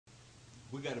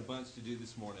We got a bunch to do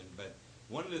this morning, but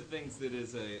one of the things that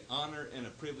is an honor and a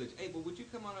privilege. Abel, would you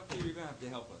come on up here? You're going to have to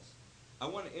help us. I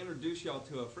want to introduce y'all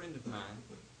to a friend of mine.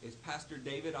 It's Pastor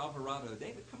David Alvarado.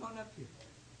 David, come on up here.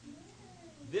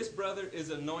 This brother is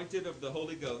anointed of the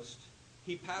Holy Ghost.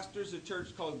 He pastors a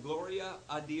church called Gloria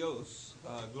a Dios,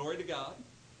 glory to God.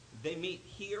 They meet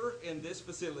here in this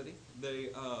facility. They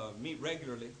meet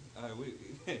regularly,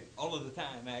 all of the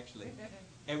time actually.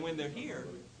 And when they're here,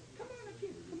 come on up here,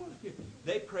 come on up here.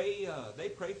 They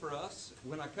pray for us.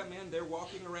 When I come in, they're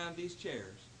walking around these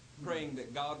chairs, praying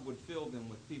that God would fill them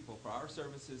with people for our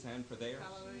services and for theirs.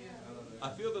 Hallelujah. I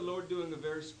feel the Lord doing a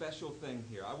very special thing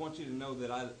here. I want you to know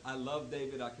that I love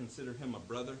David. I consider him a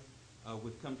brother.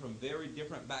 We've come from very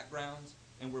different backgrounds,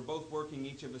 and we're both working,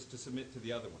 each of us, to submit to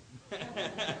the other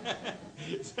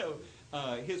one. So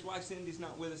his wife Cindy's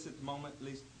not with us at the moment. At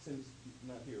least Cindy's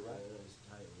not here, right?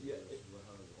 Yeah.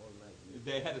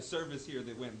 They had a service here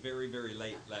that went very, very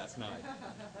late last night.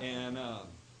 And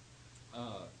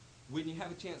when you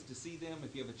have a chance to see them,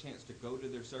 if you have a chance to go to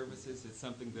their services, it's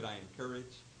something that I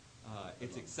encourage.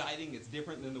 It's exciting. It's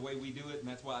different than the way we do it, and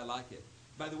that's why I like it.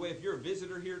 By the way, if you're a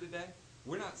visitor here today,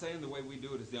 we're not saying the way we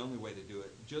do it is the only way to do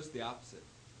it, just the opposite.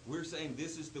 We're saying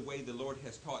this is the way the Lord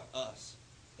has taught us.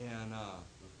 And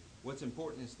what's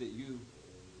important is that you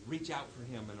reach out for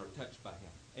him and are touched by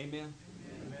him. Amen?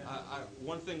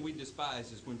 One thing we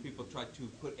despise is when people try to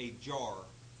put a jar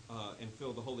and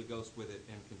fill the Holy Ghost with it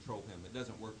and control him. It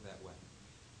doesn't work that way.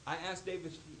 I asked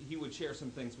David if he would share some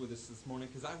things with us this morning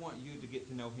because I want you to get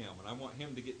to know him, and I want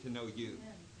him to get to know you.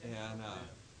 And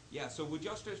yeah, so would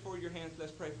y'all stretch forward your hands?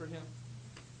 Let's pray for him.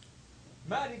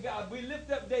 Mighty God, we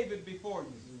lift up David before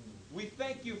you. We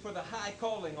thank you for the high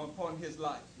calling upon his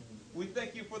life. We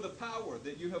thank you for the power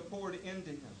that you have poured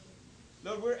into him.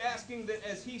 Lord, we're asking that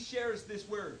as he shares this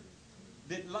word,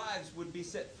 that lives would be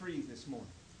set free this morning.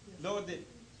 Lord, that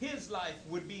his life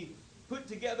would be put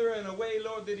together in a way,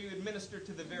 Lord, that he would minister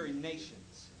to the very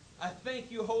nations. I thank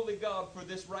you, Holy God, for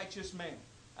this righteous man.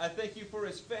 I thank you for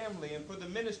his family and for the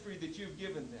ministry that you've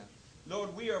given them.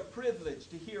 Lord, we are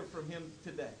privileged to hear from him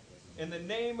today. In the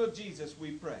name of Jesus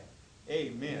we pray.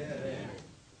 Amen. Amen.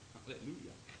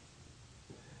 Hallelujah.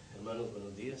 Hermanos,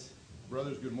 buenos días.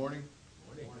 Brothers, good morning.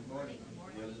 Good morning.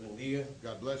 Dios les bendiga.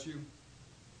 God bless you.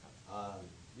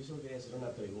 Yo solo quería hacer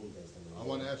una pregunta esta mañana. I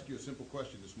want to ask you a simple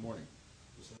question this morning.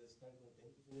 ¿Ustedes están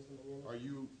contentos en esta mañana? Are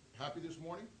you happy this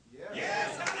morning? Yes.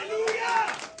 Yes.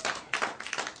 Hallelujah.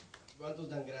 ¿Cuántos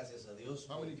dan gracias a Dios?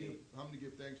 How many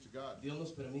give thanks to God? Dios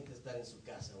nos permite estar en su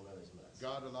casa una vez más.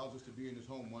 God allows us to be in his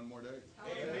home one more day.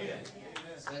 Amen.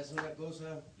 ¿Sabes una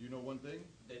cosa? You know one thing?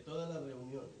 De todas las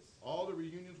reuniones All the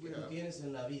reunions we que tú have tienes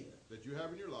en la vida, that you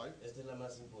have in your life, esta es la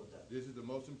más importante. this is the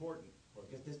most important.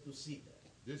 Porque esta es tu cita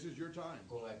This is your time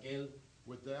con aquel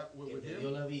with that, que with te dio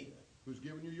him la vida who's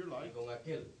given you your y life, con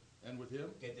aquel and with him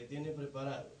que te tiene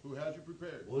preparado who has you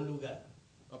prepared un lugar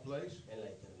a place en la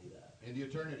eternidad. in the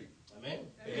eternity. Amén.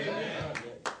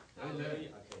 Amen.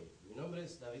 Okay. Mi nombre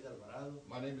es David Alvarado.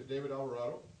 My name is David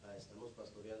Alvarado. Estamos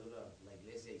pastoreando la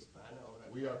iglesia hispana ahora.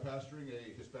 We are pastoring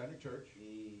a Hispanic church,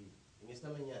 Y en esta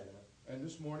mañana and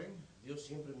this morning Dios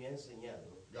siempre me ha enseñado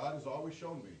God has always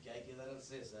shown me que hay que dar al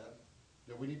César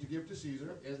that we need to give to Caesar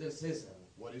lo que es del César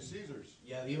what is Caesar's,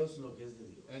 y a Dios lo que es de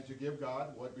Dios. and to give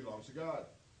God what belongs to God.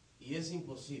 Y es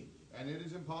imposible And it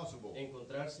is impossible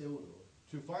encontrarse uno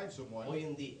to find someone hoy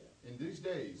en día, in these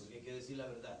days, porque hay que decir la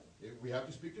verdad, we have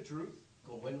to speak the truth,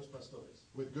 con buenos pastores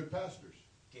with good pastors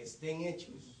que estén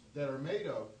hechos that are made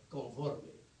of, conforme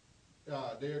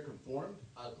they are conformed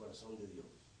al corazón de Dios.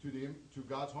 to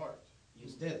God's heart. Y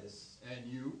ustedes And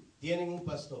you tienen un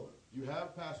pastor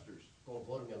have pastors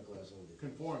conforme al corazón de Dios.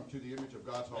 conformed to the image of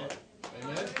God's heart.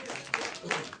 Amen?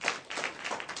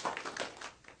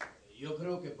 Yo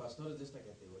creo que pastores de esta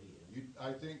categoría,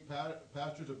 I think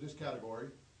pastors of this category,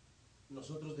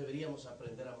 nosotros deberíamos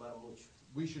aprender a amar mucho.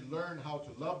 we should learn how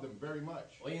to love them very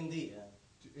much. Hoy en día,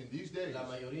 In these days, la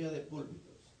mayoría de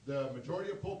púlpitos the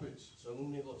majority of pulpits, son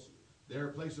un negocio. they're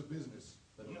a place of business.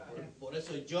 Pero por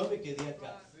eso yo me quedé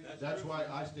acá, That's why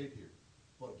I stayed here.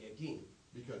 porque aquí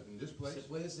Because in this place, se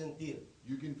puede sentir,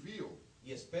 you can feel,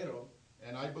 y espero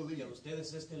and I believe que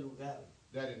ustedes este lugar,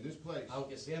 that in this place,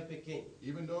 aunque sea pequeño,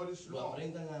 even though it is lo small,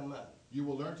 aprendan a amar, you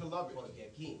will learn to love it. porque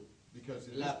aquí Because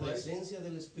in this la place, presencia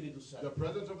del Espíritu the Santo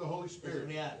presence of the Holy es Spirit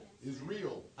real. is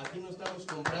real. Aquí no estamos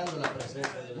comprando la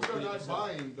presencia del We are Espíritu not Santo.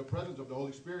 buying the presence of the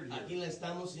Holy Spirit Aquí here. la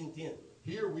estamos sintiendo,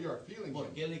 Here we are feeling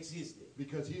porque Him Él existe.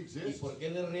 because He Y exists, porque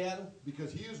Él es real,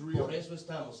 because He is real, por eso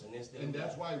estamos en este and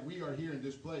that's lugar. why we are here in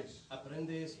this place.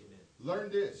 Aprende eso. Learn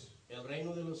this. El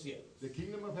reino de los cielos The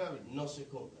kingdom of heaven no se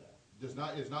compra.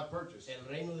 is not purchased. El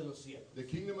reino de los cielos The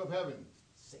kingdom of heaven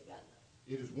se gana.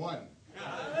 It is won.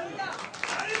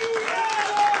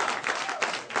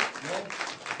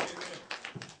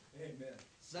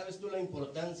 ¿Sabes tú la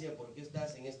importancia por qué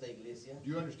estás en esta iglesia? Do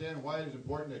you understand why it is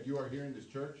important that you are here in this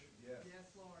church? Yes,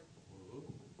 Lord.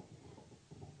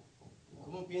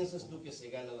 ¿Cómo piensas tú que se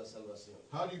gana la salvación?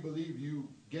 How do you believe you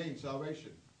gain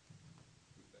salvation?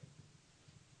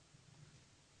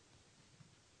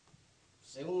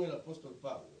 Según el apóstol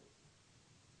Pablo,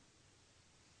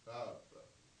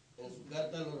 en su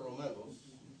carta a los romanos,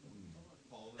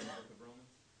 Paul in the book of Romans.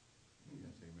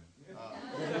 Yes, amen.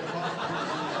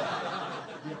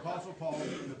 The Apostle Paul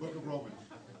in the book of Romans.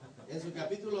 en su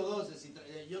capítulo 12,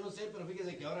 yo no sé, pero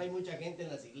fíjese que ahora hay mucha gente en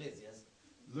las iglesias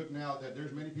Look now that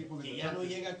there's many people in que the ya no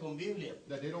churches llega con Biblia,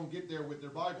 that they don't get there with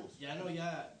their Bibles. ya no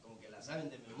ya como que la saben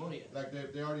de memoria. Like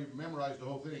they already memorized the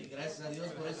whole Y thing. gracias a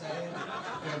Dios por esa gente.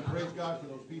 And praise God for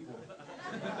those people.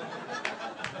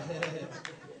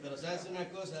 Pero sabes una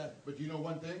cosa, But you know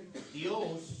one thing?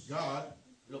 Dios, God,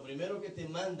 lo primero que te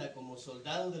manda como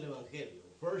soldado del evangelio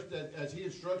first, as He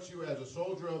instructs you as a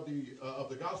soldier of the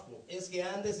gospel, es que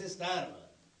andes esta arma.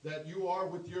 that you are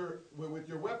with your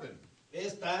weapon.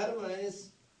 Esta arma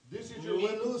es This is your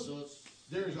 1000 weapon. usos.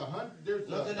 There's No a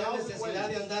tenés thousand necesidad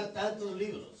de ways. andar tantos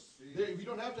libros. You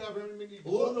don't have to have very many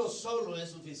Uno books. solo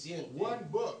es suficiente One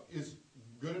book is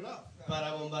good enough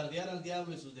para bombardear al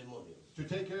diablo y sus demonios. to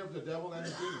take care of the devil and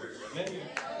his demons. Amén.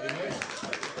 Amen.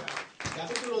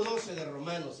 Capítulo 12 de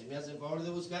Romanos, si me hacen favor de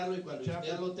buscarlo y cuando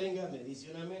usted lo tenga me dice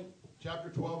un amén.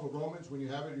 Chapter 12 of Romans, when you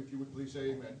have it, if you would please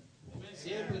say amen.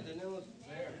 Siempre tenemos.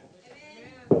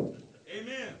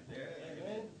 Amen.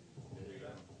 Amén.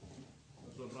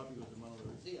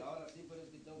 Sí, ahora sí, pero es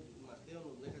que Mateo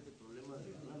nos deja este problema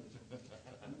de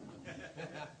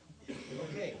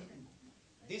Ok.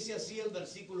 Dice así el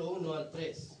versículo 1 al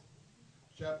 3.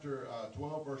 Chapter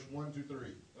 12, verse 1 to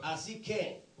 3. Así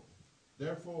que,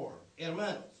 Therefore,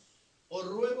 hermanos, os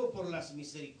ruego por las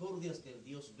misericordias del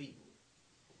Dios vivo,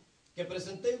 que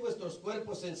presentéis vuestros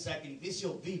cuerpos en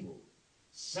sacrificio vivo,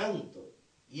 santo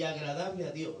y agradable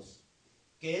a Dios,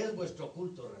 que es vuestro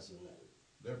culto racional.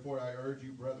 therefore I urge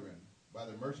you, brethren, by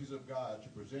the mercies of God, to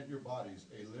present your bodies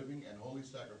a living and holy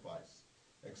sacrifice,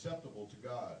 acceptable to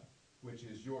God, which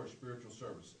is your spiritual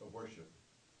service of worship.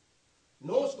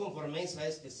 No os conforméis a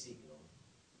este siglo,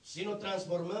 sino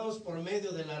transformaos por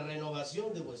medio de la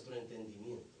renovación de vuestro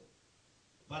entendimiento,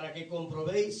 para que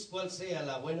comprobéis cuál sea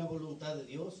la buena voluntad de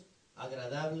Dios,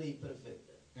 agradable y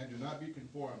perfecta. And do not be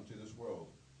conformed to this world,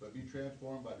 but be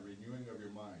transformed by the renewing of your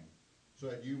mind, so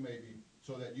that you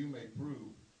may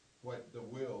prove what the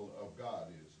will of God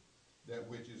is, that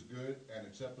which is good and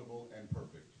acceptable and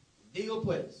perfect. Digo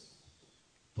pues,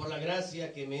 por la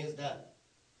gracia que me es dada,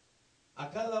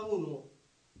 a cada uno,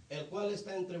 el cual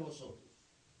está entre vosotros,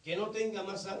 que no tenga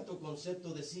más alto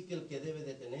concepto de sí que el que debe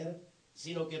de tener,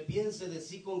 sino que piense de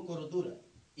sí con cordura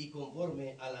y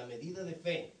conforme a la medida de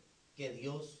fe que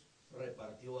Dios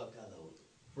repartió a cada uno.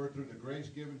 For through the grace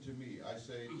given to me, I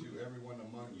say to everyone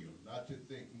among you, not to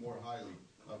think more highly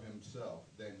of himself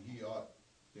than he ought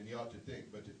to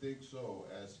think, but to think so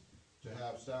as to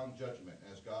have sound judgment,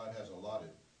 as God has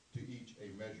allotted to each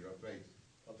a measure of faith.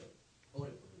 Okay. Ore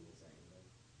por el mensaje, hermano.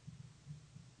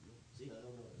 Sí, haga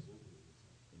una oración por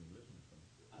el mensaje.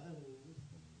 Hágalo en inglés.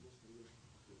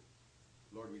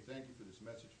 Lord, we thank you for this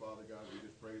message, Father God. We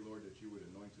just pray, Lord, that you would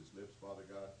anoint his lips, Father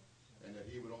God, and that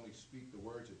he would only speak the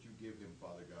words that you give him,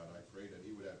 Father God. I pray that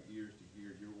he would have ears to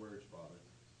hear your words, Father,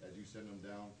 as you send them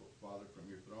down, Father, from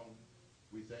your throne.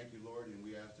 We thank you, Lord, and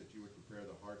we ask that you would prepare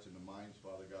the hearts and the minds,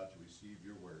 Father God, to receive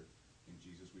your word. In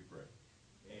Jesus we pray.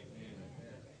 Amen.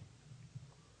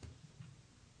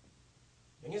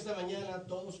 En esta mañana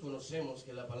todos conocemos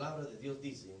que la palabra de Dios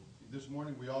dice, This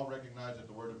morning we all recognize that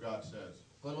the word of God says,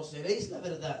 conoceréis la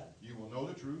verdad you will know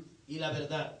the truth, y la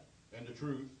verdad and the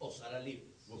truth os hará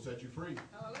libres. will set you free.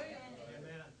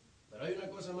 Pero hay una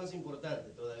cosa más importante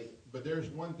todavía. But there's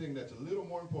one thing that's a little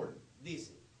more important.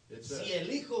 Dice, It says, si el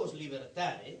Hijo os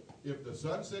libertare, if the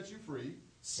Son sets you free,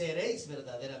 seréis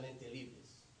verdaderamente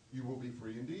libres. you will be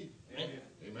free indeed. Amen.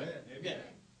 Bien.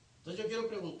 Entonces yo quiero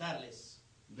preguntarles,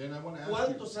 Then I want to ask you,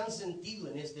 ¿cuántos han sentido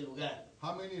en este lugar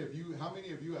how many of you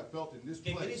have felt in this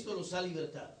que place Cristo los ha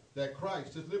libertado? that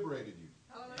Christ has liberated you?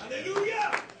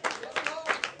 Hallelujah.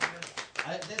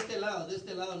 Ah, de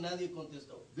este lado nadie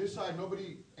contestó. This side,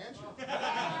 nobody answered.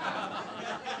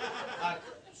 Ah,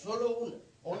 solo una.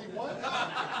 Only one.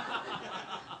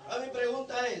 Mi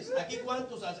pregunta es, ¿aquí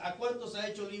a cuántos ha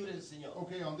hecho libre el Señor?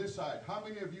 Okay, on this side, how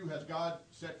many of you has God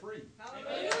set free?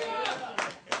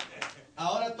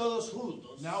 Ahora todos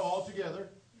juntos. Now all together,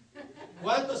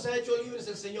 ¿Cuántos ha hecho libres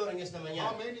el Señor en esta How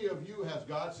mañana? many of you has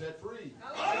God set free?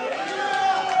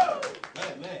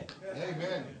 Amén.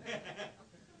 Amen.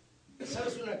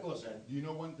 ¿Sabes una cosa? Do you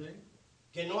know one thing?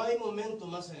 Que no hay momento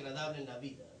más agradable en la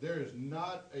vida There is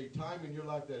not a time in your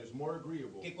life that is more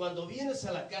agreeable que cuando vienes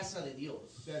a la casa de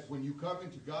Dios that when you come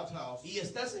into God's house y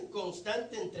estás en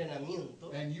constante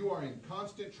entrenamiento and you are in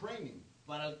constant training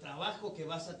para el trabajo que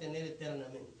vas a tener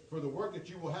eternamente. for the work that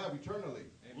you will have eternally.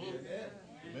 Amen.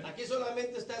 Aquí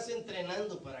solamente estás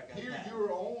entrenando para Here cantar. you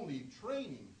are only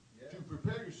training to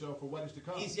prepare yourself for what is to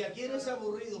come. Y si aquí eres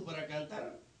aburrido para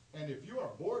cantar, And if you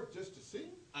are bored just to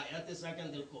sing, allá te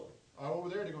sacan del coro. over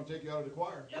there they're going to take you out of the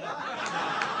choir.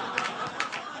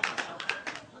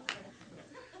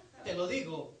 Te lo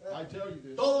digo, I tell you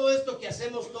this. todo esto que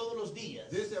hacemos todos los días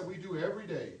This that we do every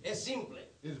day es simple.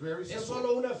 is very Es simple.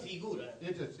 solo una figura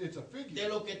It's a de figure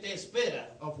lo que te espera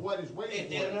of what is waiting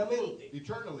for you eternamente.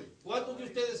 eternally. ¿Cuántos de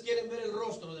ustedes quieren ver el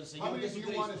rostro del How Señor many of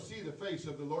you want to Jesucristo? see the face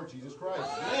of the Lord Jesus Christ?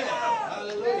 Amén.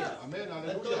 Aleluya. Amen,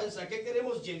 Entonces, hallelujah. ¿a qué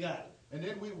queremos llegar? And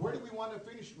then where do we want to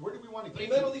finish? Where do we want to get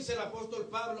Primero to? dice el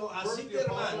apóstol Pablo, First así que the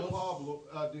Apostle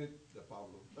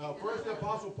hermanos, First the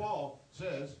Apostle Paul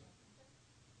says,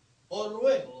 os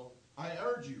ruego I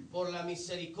urge you, por la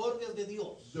misericordia de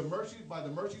Dios by the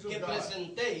mercies que of God,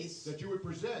 presentéis that you would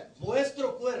present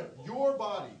vuestro cuerpo your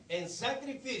body en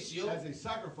sacrificio as a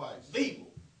sacrifice, vivo.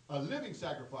 a living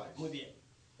sacrifice. Muy bien.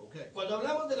 Okay. Cuando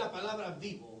hablamos de la palabra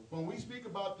vivo, When we speak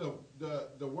about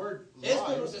the word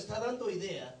esto nos life, está dando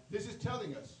idea this is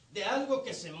telling us de algo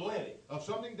que se mueve, of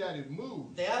something that is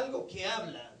moved, de algo que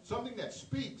habla, something that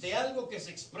speaks, de algo que se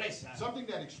expresa, something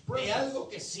that de expresses, algo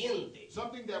que siente,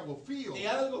 something that will feel, de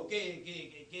algo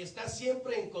que está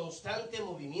siempre en constante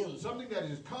movimiento. something that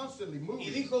is constantly Y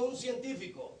moving. dijo un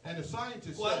científico, And a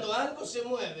scientist cuando said, algo se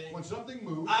mueve, when something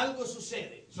moves, algo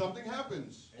sucede. something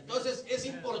happens. Entonces es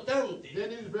importante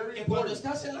Then it is very que cuando important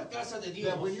estás en la casa de Dios,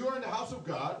 that when you are in the house of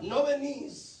God, no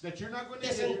venís, that you're not going to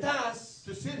te sit here sentás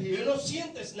to sit y here no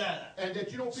sientes nada. and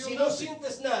that you don't feel Si no nothing.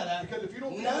 sientes nada, Because if you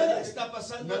don't feel nada anything, está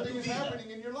pasando en nothing tu is vida. happening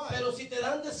in your life. Pero si te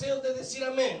dan deseos de decir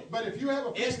amén, But if you have a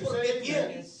es place to porque say amen,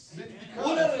 tienes it's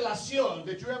una because relación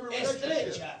that you have a relationship.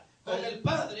 estrecha con el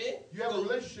Padre, You have a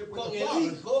relationship with con the el Father,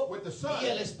 Hijo with the Son, y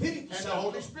el Espíritu and the Santo.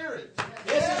 Holy Spirit.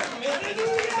 Esa es tu mente de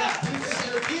identidad.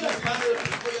 Servir al Padre, al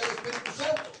Hijo y al Espíritu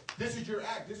Santo. This is your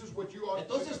act. This is what you are.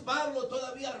 Entonces Pablo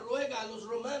todavía ruega a los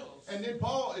romanos And then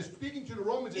Paul is speaking to the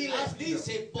Romans y and les asking them,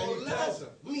 dice and por he las tells them,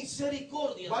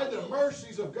 misericordias by de the Dios.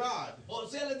 mercies of God. O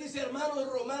sea, les dice, hermanos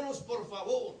romanos, por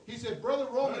favor, He said, brother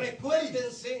Romans, please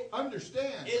recuérdense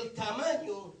understand el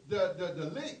tamaño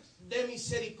the length de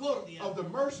misericordia of the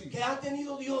mercies que ha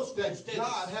tenido Dios con that ustedes.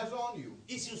 God has on you.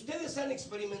 Y si ustedes han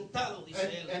experimentado, dice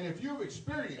él, And if you've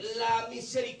experienced la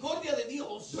misericordia de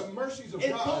Dios, the mercies of God,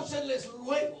 entonces les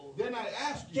ruego then I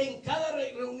ask que you en cada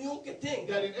reunión que that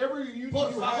tengan, in every reunion por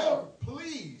you favor, have,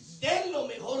 please den lo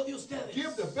mejor de ustedes.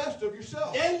 give the best of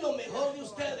yourself. Den lo mejor de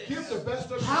ustedes. Give the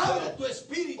best of Abre yourself. tu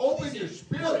espíritu, Open dice, your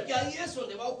spirit. porque ahí es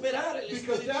donde va a operar el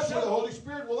Because Espíritu that's where the Santo. Holy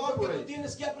Spirit will Porque tú operate.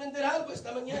 tienes que aprender algo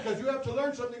esta mañana. Because you have to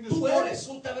learn something this Tú morning. eres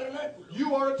un tabernáculo.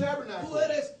 You are a Tú tabernacle.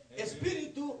 eres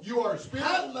espíritu, You are spirit,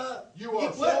 alma you y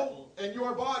are cuerpo. soul, and you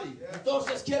are body.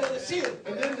 Entonces quiere decir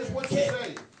And then this is what you que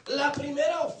say. la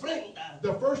primera ofrenda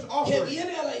The first que offering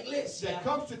viene a la iglesia that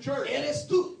comes to church, eres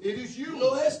tú. it is you.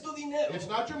 No es tu dinero. It's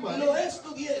not your money. No es tu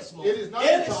diezmo. It is not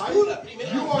your Eres tithe. tú la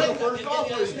primera You are the ofrenda first que viene a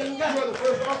offering. este You lugar. are the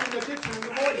first offering that gets you in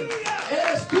the morning.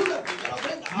 Eres tú la primera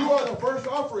ofrenda. You are the first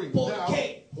offering. ¿Por Now,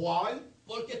 qué? why?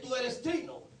 Porque tú eres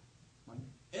trino.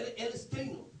 Eres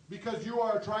trino. Because you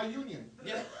are a triunion.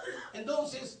 ¿Ya?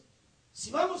 Entonces,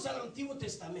 si vamos al Antiguo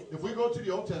Testamento, If we go to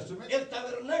the Old Testament, el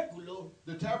tabernáculo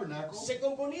the tabernacle se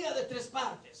componía de tres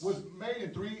partes. was made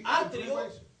in three Atrio,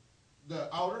 ways.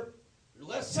 The outer,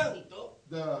 Lugar santo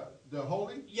the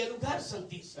holy, y el lugar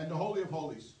santísimo. and the holy of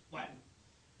holies. Bueno,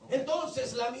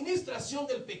 entonces la administración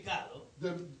del pecado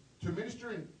To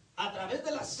minister in a través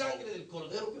de la sangre del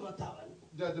cordero que mataban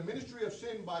the ministry of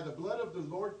sin by the blood of the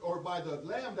Lord or by the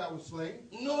lamb that was slain,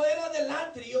 no era del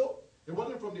atrio it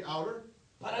wasn't from the outer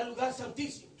para el lugar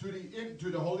santísimo. to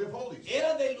the holy of holies.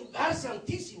 Era del lugar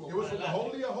santísimo It was para from the el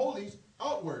atrio. holy of holies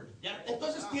outward. ¿Ya?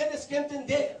 Entonces tienes que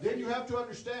entender Then you have to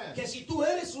understand que si tú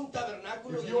eres un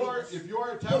tabernáculo if de you are Dios, a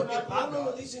porque tabernacle Pablo of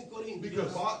lo God, dice en Corintios,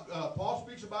 because Paul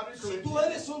speaks about it in si tú Corinthians,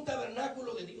 eres un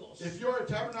tabernáculo de Dios, if you're a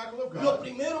tabernacle of lo God,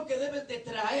 primero que debes de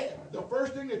traer the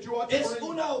first thing that you ought to es bring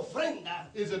una ofrenda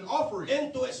is an offering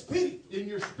en tu espíritu, in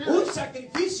your un spirit,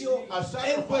 sacrificio a en tu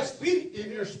sacrifice espíritu,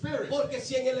 in your spirit. porque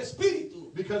si en el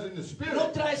espíritu Because in the spirit, no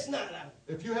traes nada,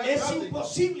 if you have es nothing,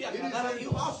 imposible it agradar a is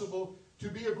Dios. impossible to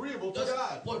be agreeable to Entonces,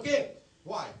 God. ¿por qué?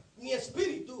 Why? Mi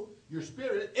espíritu Your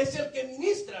spirit es el que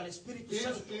ministra al Espíritu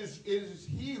Santo. is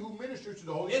he who ministers to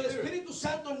the Holy El Spirit. Espíritu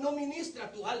Santo no ministra a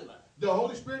tu alma. The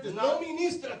Holy Spirit does No not,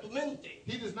 ministra a tu mente.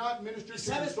 he does not minister to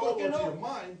your ¿Sabes soul por qué or to no? your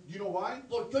mind. You know why?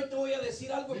 Porque hoy te voy a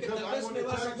decir algo que Because tal I'm vez going me to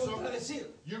vas tell a you something. contradecir.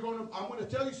 I'm going to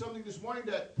tell you something this morning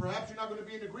that perhaps you're not going to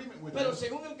be in agreement with. Pero me.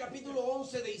 según el capítulo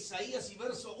 11 de Isaías y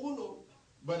verso 1,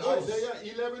 But Dios,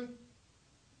 Isaiah 11,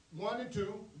 1 and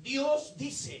 2, Dios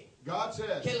dice God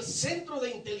says que el centro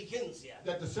de inteligencia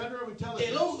that the center of del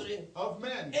intelligence hombre of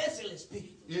men es el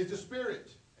espíritu. is the spirit.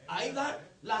 Ahí da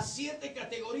las 7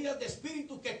 categorías de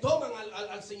espíritu que toman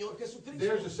al Señor Jesucristo.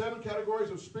 There's the 7 categories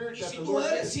of spirit Y that si the tú Lord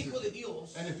eres gives hijo you. de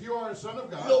Dios, And if you are a son of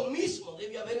God, lo mismo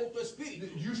debe haber en tu espíritu.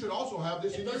 you should also have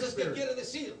this in your Entonces, ¿qué spirit. quiere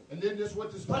decir? And then this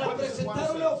what this Para what does this want presentar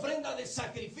to una say? ofrenda de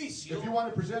sacrificio, If you want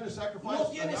to present a sacrifice, no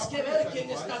an tienes que offering ver of quién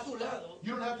está a sacrifice, tu lado.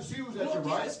 you don't have to see who's at No your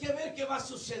right. tienes que ver qué va a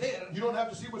suceder. You don't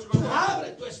have to see what's Tú going to happen.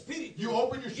 abre tu espíritu You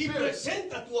open your y spirit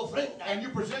presenta tu ofrenda. and you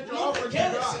present your No te offering to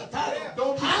quedes God. sentado.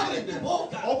 Don't be Abre sitting tu there.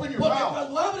 boca. Open your Porque mouth.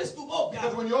 cuando abres tu boca,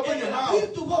 Because when you open en your el mouth,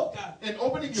 abrir tu boca, and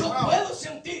opening yo your mouth, puedo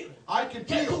sentir I can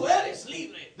que feel tú eres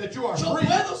libre. that you are Yo free.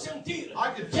 puedo sentir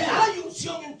I can que feel hay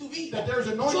unción en tu vida. that there's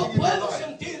anointing Yo in your puedo life.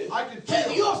 sentir I can que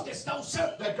feel Dios te está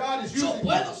usando. that God is Yo using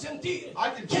puedo you. sentir I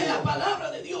can que feel la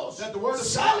palabra de Dios that the word of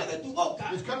sale God de tu boca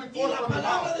is coming y forth la from your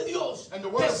palabra mouth. de Dios And the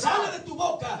word que of sale God de tu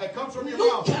boca that comes from your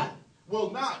nunca mouth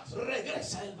will not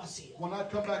regresa el vacío.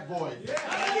 come back void.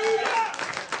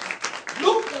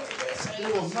 Nunca regresa el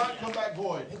It will not come vacío. back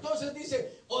void. Entonces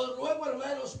dice, os ruego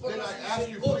hermanos por Then las I ask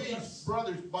you, please, misericordias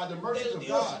brothers, by the mercies del of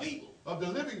Dios God, vivo, of the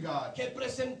living God, que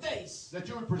presentéis that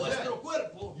you would present vuestro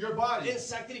cuerpo your body en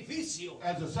sacrificio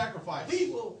as a sacrifice,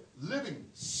 vivo, living,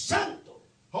 santo.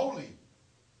 holy.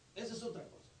 Esa es otra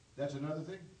cosa. That's another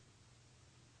thing.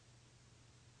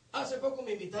 Hace poco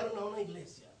me invitaron a una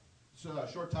iglesia So a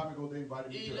short time ago, they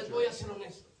invited me y to a les voy a church. ser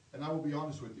honesto. And I will be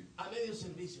honest with you. A medio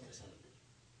servicio me salí.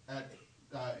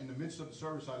 In the midst of the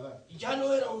service, I left. Ya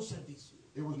no era un servicio,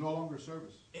 It was no longer a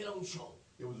service. era un show.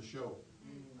 It was a show.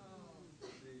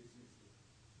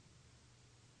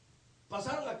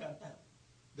 Pasaron a cantar.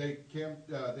 They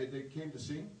came to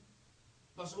sing.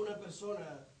 Pasó una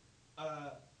persona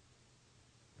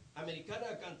americana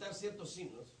a cantar ciertos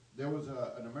himnos, There was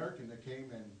an American that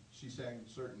came and she sang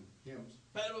certain hymns.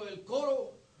 pero el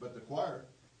coro But the choir,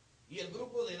 y el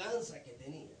grupo de danza que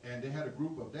tenía, and they had a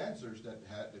group of dancers that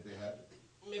they had.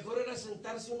 mejor era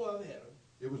sentarse uno a ver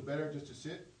It was better just to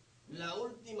sit la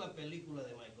última película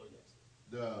de Michael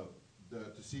Jackson.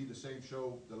 to see the same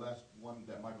show, the last one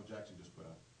that Michael Jackson just put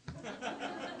out.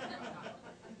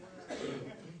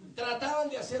 Trataban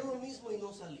de hacer lo mismo y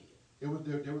no salía. They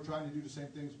were trying to do the same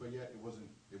things, but yet it wasn't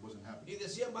happening. Y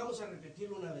decían, vamos a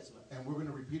repetirlo una vez más. And we're going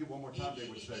to repeat it one more time, they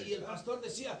would Y say. el pastor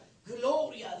decía,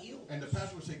 gloria a Dios. And the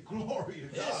pastor would say, glory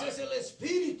to Ese es God. el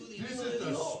Espíritu This Divino is de the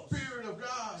Dios. Spirit of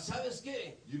God. ¿Sabes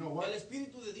qué? You know what? El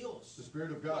Espíritu de Dios, The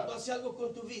Spirit of cuando God, hace algo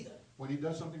con tu vida, when he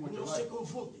does something with your no se life,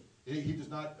 confunde. he does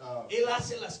not, Él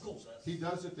hace las cosas he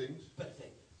does the things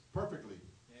perfectas. perfectly.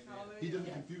 He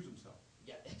doesn't confuse himself.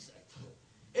 Ya, exacto.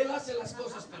 Él hace las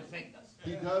cosas perfectas.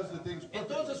 He does the things perfectly.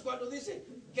 Entonces, cuando dice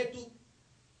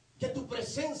que tu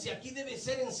presencia aquí debe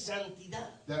ser en santidad,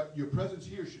 That your presence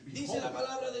here should be dice la holy.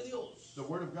 palabra de Dios, The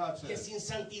Word of God que says, sin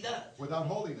santidad without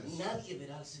holiness, nadie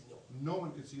verá al Señor. no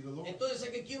one can see the Lord. Entonces,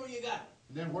 ¿a qué quiero llegar?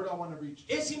 And then where do I want to reach?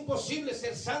 Es imposible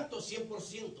ser santo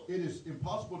 100%. It is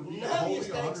impossible to be Nadie holy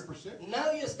está, 100%.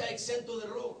 nadie está exento de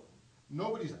error.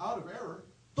 Nobody's out of error.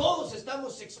 Todos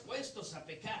estamos expuestos a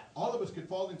pecar. All of us can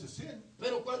fall into sin.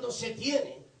 Pero cuando se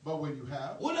tiene But when you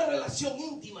have una relación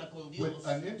íntima con with Dios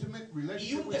an intimate y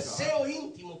relationship un with God deseo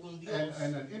íntimo con Dios,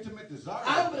 and an intimate desire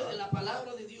hambre of de God, la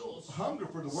palabra de Dios, hunger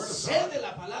for the Word of sed God, de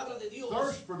la palabra de Dios,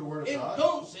 thirst for the Word of God,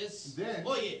 entonces, then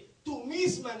oye, tu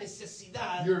misma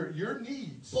necesidad your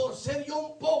needs, por ser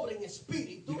yo un pobre en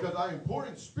espíritu, because I am poor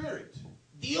in spirit,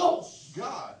 Dios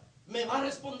God, me va a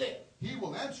responder. He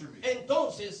will answer me.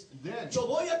 Entonces, Then yo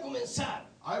voy a comenzar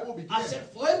I will begin. a ser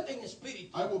fuerte en espíritu.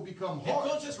 I will become hard,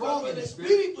 Entonces, strong cuando in el the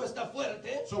spirit. espíritu está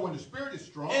fuerte, So when the spirit is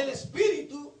strong, el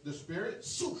espíritu the spirit,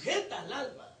 sujeta al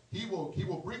alma. he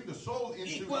will bring the soul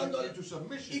into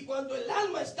submission. Y cuando el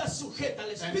alma está sujeta al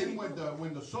And then espíritu,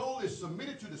 when the soul is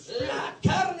submitted to the spirit, la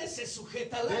carne se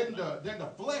sujeta al then alma.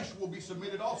 the flesh will be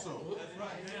submitted also.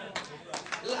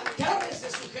 La carne se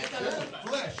sujeta al Then alma. the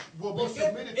flesh will be Porque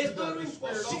submitted to esto es lo the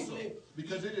spirit also. imposible.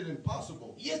 Because it is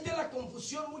impossible. Y esta es la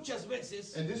confusión muchas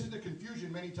veces And this is the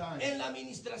confusion many times en la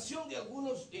administración de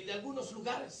algunos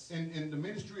lugares. in the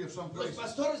ministry of some Los places.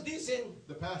 pastores dicen,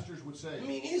 The pastors would say,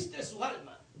 ministre su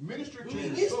alma, minister to your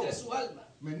ministre soul. su alma.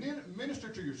 Minister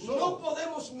to your No soul.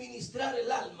 podemos ministrar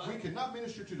el alma We cannot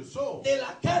minister to the soul de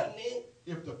la carne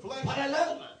if the flesh, para el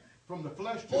alma. from the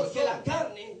flesh to the Porque la soul.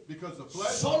 carne Because the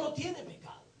flesh, solo tiene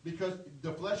pecado. because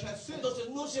the flesh has sin. Entonces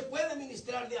no se puede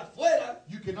ministrar de afuera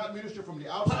You cannot minister from the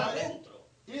para outside adentro.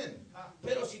 in.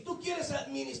 Pero si tú quieres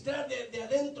administrar de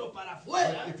adentro para But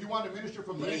afuera, if you want to minister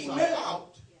from the inside primero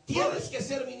out, tienes que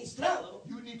ser ministrado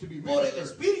you need to be por el ministered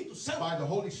Espíritu Santo. by the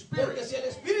Holy Porque Spirit. si el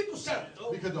Espíritu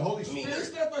Santo Because the Holy Spirit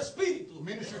ministra tu espíritu,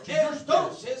 minister to your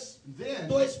entonces Then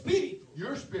tu espíritu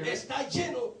your spirit está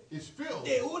lleno is filled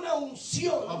de una of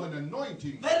unción an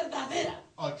anointing, verdadera.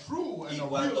 a true and Y a real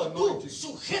cuando tú anointing.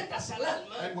 sujetas al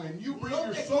alma, And when you bring no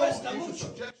your te soul cuesta into mucho.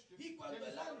 subjection, Y cuando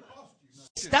el alma cost you.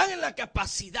 están en la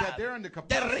capacidad That they're in the de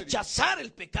capacity rechazar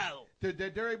el pecado. that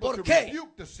they're able ¿Por to qué?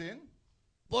 rebuke the sin.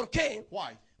 ¿Por qué?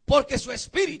 Why? Porque su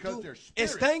espíritu Because their spirit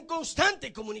está en constante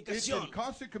It's comunicación in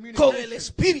constant con el communication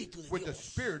espíritu de with the Dios.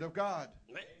 Spirit of God.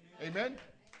 Amen?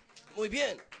 Muy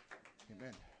bien.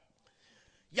 Amen.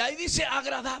 Y ahí dice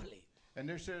agradable. And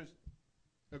there says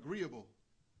agreeable.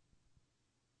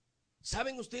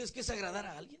 ¿Saben ustedes qué es agradar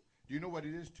a alguien? Do you know what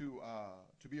it is to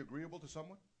be agreeable to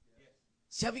someone?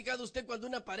 ¿Se ha fijado usted cuando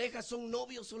una pareja son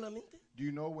novios solamente? Do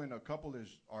you know when a couple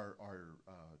are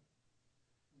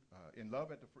in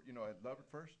love at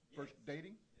first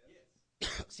dating?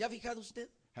 ¿Se ha fijado usted?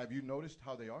 Have you noticed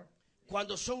how they are?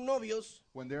 Cuando son novios,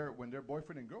 When they're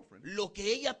boyfriend and girlfriend, lo que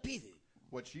ella pide,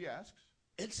 what she asks,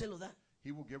 él se lo da.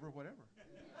 he will give her whatever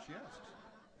she asks.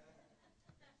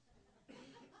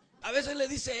 A veces le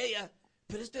dice ella,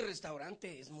 pero este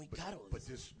restaurante es muy caro. But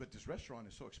this restaurant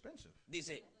is so expensive.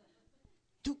 Dice,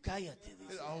 tú cállate.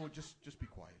 Dice. Oh, just be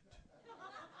quiet.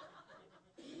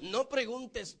 No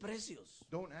preguntes precios.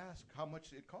 Don't ask how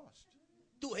much it costs.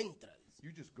 Tú entras.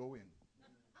 You just go in.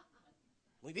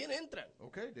 Muy bien, entran.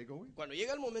 Okay, they go in. Cuando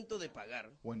llega el momento de pagar,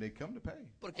 When they come to pay,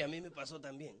 porque a mí me pasó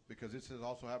también. because this has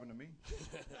also happened to me.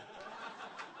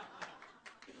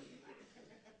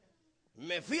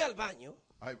 Me fui al baño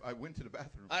I went to the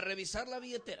bathroom. a revisar la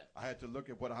billetera I had to look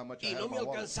at how much I y had no in me my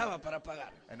wallet, alcanzaba para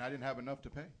pagar. and I didn't have enough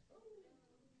to pay.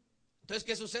 Entonces,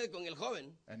 ¿qué sucede con el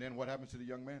joven? And then what happens to the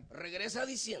young man? Regresa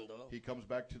diciendo He comes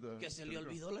back to the que se to le the girl.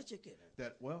 olvidó la chequera.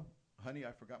 That, well, honey,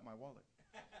 I forgot my wallet.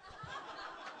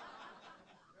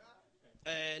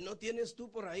 ¿No tienes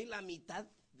tú por ahí la mitad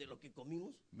de lo que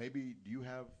comimos? Maybe do you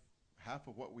have half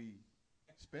of what we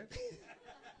spent?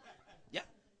 ¿Ya?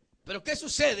 Pero ¿qué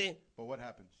sucede? But what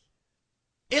happens?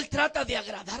 Él trata de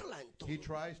agradarla en todo. He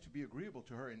tries to be agreeable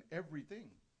to her in everything,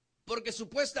 Porque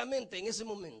supuestamente en ese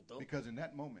momento because in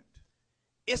that moment,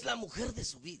 es la mujer de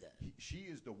su vida. she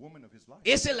is the woman of his life.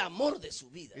 Es el amor de su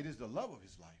vida. It is the love of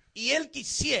his life. Y él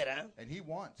quisiera, And he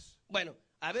wants, bueno,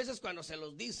 a veces cuando se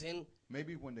los dicen,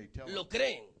 maybe when they tell lo him,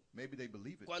 creen. maybe they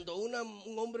believe it. Cuando un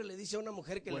hombre le dice a una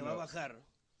mujer que le va a bajar,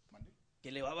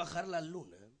 que le va a bajar la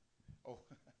luna, Oh,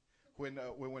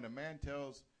 when a man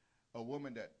tells a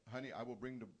woman that, honey, I will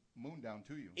bring the moon down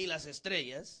to you, y las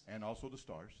estrellas, and also the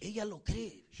stars, ella lo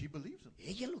cree. she believes him.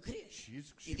 Ella lo cree. She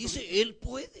Y dice, believes él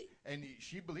puede. And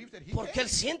she believes that he Porque can.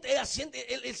 ella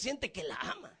siente, él siente que la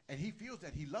ama. And he feels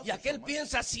that he loves Y her so aquel much.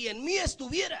 piensa, si en mí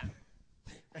estuviera,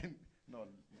 And, no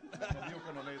digo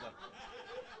que no leída.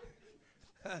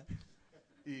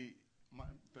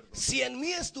 Perdón. si en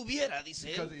mí estuviera, dice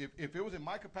Because él, if it was in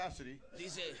my capacity,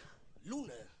 dice,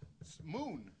 luna,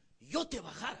 moon, yo te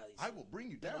bajara, dice, I will bring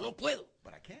you pero down. no puedo.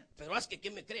 But I can't. Pero haz que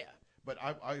quien me crea. But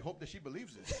I hope that she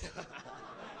believes this.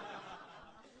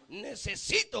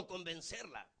 Necesito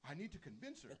convencerla. I need to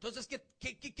convince her. Entonces,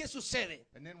 ¿qué sucede?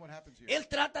 And then what happens here? Él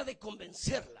trata de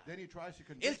convencerla. Then he tries to Él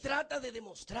convince her. trata de He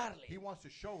demostrarle. wants to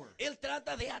show her. Él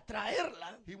trata de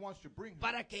atraerla He wants to bring her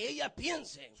para que ella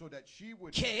piense so that she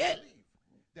would que él believe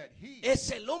that he es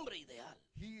el hombre ideal.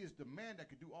 is the man that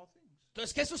could do all things.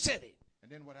 Entonces, ¿qué sucede? And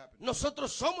then what happens?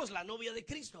 Nosotros somos la novia de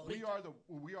Cristo We ahorita.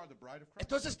 are the bride of Christ.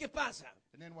 Entonces, ¿qué pasa?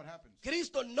 And then what happens?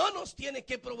 Cristo no nos tiene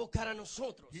que provocar a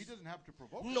nosotros. He doesn't have to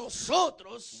provoke us.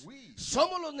 Nosotros We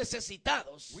somos los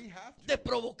necesitados We have to. de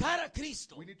provocar a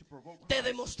Cristo, We need to provoke de Christ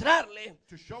demostrarle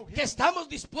to show him que estamos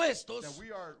dispuestos that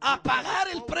we are a pagar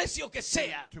el disposed precio que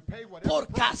sea to pay whatever por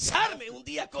price casarme un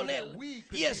día so con that él we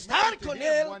could y be estar married to con him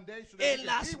él one day so that we en could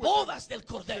las be with bodas him, del so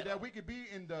Cordero. that we could be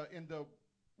in the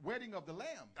wedding of the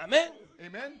Lamb. Amén.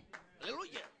 Amen.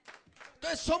 Aleluya.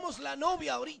 Entonces somos la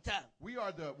novia ahorita. We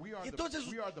are the Entonces,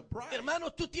 bride. hermano,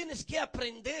 tú tienes que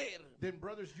aprender Then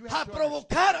brothers, you a have to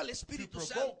provocar al understand, Espíritu to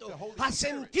provoke Santo, the Holy a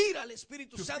Spirit, sentir al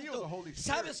Espíritu to feel the Santo. Holy Spirit.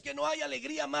 Sabes que no hay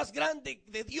alegría más grande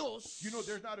de Dios You know,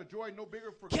 there's not a joy no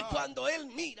bigger for que God cuando Él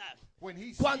mira when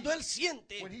he cuando sees, él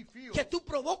siente when he feels que tú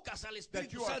provocas al that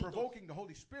Espíritu you are Santo provoking the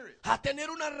Holy Spirit, a tener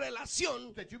una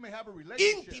relación that you may have a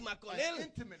relationship, íntima con an él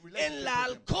intimate en relationship la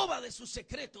with him, alcoba de sus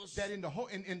secretos, that in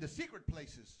the secret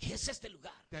places, que es este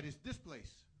lugar. that is this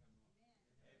place.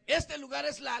 Este lugar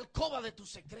es la alcoba de tus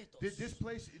secretos. This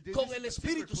place, Con this el secret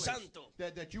Espíritu place, Santo.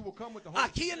 that you will come with the Holy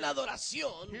Aquí Spirit. en la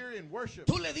adoración, Here in worship,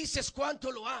 tú le dices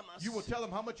cuánto lo amas, you will tell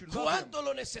him how much you love cuánto him,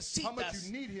 lo how much necesitas,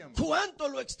 you need him, cuánto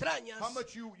lo extrañas, how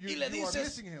much you y le are dices,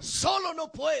 missing him. solo no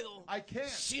puedo. I can't.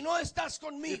 Si no estás If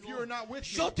conmigo, you're not with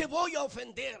yo me, te voy a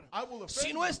ofender. I will offend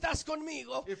Si no you. estás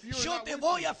conmigo, If you're yo not te with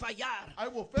voy me, a fallar. I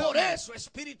will fail Por you. eso,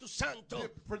 Espíritu Santo,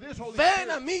 For this Holy ven Spirit,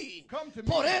 a mí. come to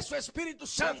Por me. eso, Espíritu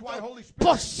Santo, why Holy Spirit,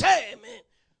 poséeme.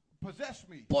 possess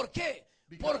me. ¿Por qué?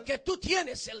 Because- Porque tú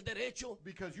tienes el derecho.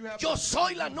 Because you have Yo the-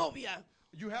 soy la novia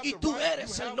you have y the tú right,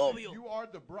 eres you el have novio. You are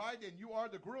the bride and you are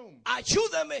the groom.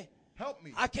 Ayúdame Help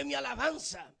me a que mi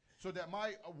alabanza, so that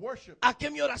my worship, a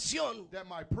que mi oración, that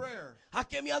my prayer, a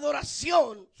que mi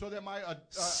adoración so that my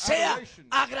sea adoration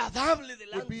agradable would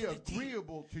delante be de ti.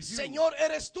 agreeable to you. Señor,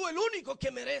 eres tú el único que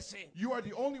merece You are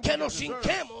the only one que that nos deserves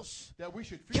hinquemos, that we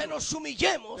should que feel, nos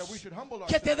humillemos, that we should humble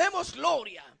que te ourselves, demos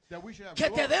gloria, that we should have que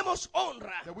te glory, demos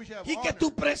honra that we should have y que honor,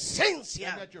 tu presencia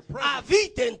and that your presence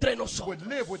habite entre would nosotros.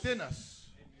 live within us.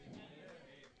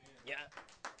 Ya.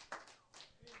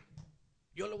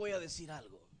 Yo le voy a decir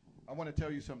algo. I want to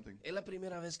tell you something. Es la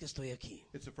primera vez que estoy aquí,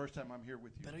 It's the first time I'm here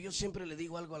with you. pero yo siempre le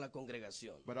digo algo a la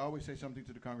congregación. But I always say something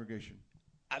to the congregation.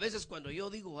 A veces cuando yo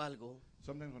digo algo,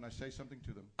 Sometimes when I say something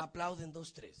to them, aplauden 2,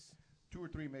 3. 2 or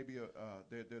 3 maybe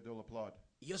they'll applaud.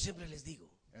 Y yo siempre les digo,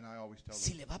 And I always tell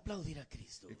si them, le va a aplaudir a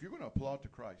Cristo, if you're going to applaud to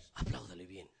Christ, apláudale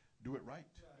bien. do it right.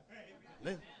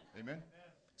 Amén. Amen.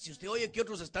 Si usted oye que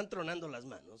otros están tronando las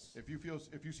manos, If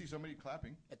you see somebody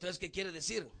clapping, entonces ¿qué quiere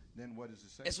decir? then what does it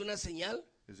say? ¿Es una señal?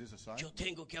 Is this a sign? Yo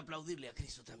tengo que aplaudirle a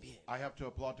Cristo también. I have to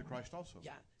applaud to Christ also.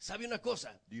 Ya, ¿sabe una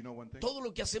cosa? Do you know one thing? Todo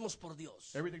lo que hacemos por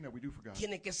Dios Everything that we do for God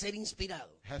tiene que ser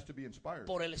inspirado has to be inspired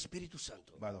por el Espíritu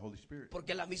Santo. by the Holy Spirit.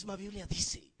 Porque la misma Biblia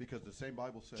dice Because the same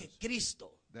Bible que says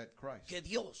Cristo, that Christ, que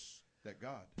Dios that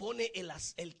God, pone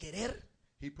el querer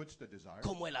He puts the desire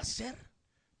como el hacer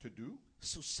to do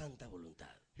su santa voluntad.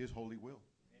 His holy will.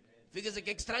 Fíjese qué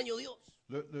extraño Dios.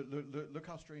 Look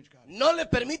how strange God is. No le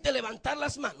permite levantar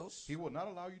las manos He will not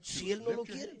allow you to si Él no lo lift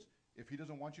your quiere. hands if He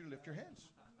doesn't want you to lift your hands.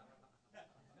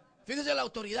 Fíjese la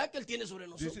autoridad que Él tiene sobre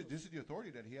nosotros. This is the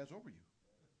authority that He has over you.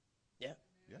 ¿Ya?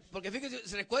 Yes. Porque fíjese,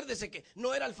 recuérdese que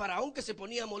no era el faraón que se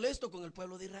ponía molesto con el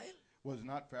pueblo de Israel, Was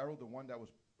not Pharaoh the one that was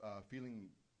feeling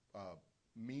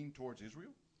mean towards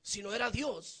Israel? sino era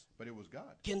Dios But it was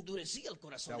God que endurecía el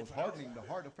corazón that de was Faraón. hardening the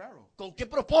heart of Pharaoh. ¿Con qué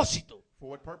propósito? For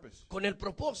what purpose? Con el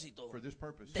propósito For this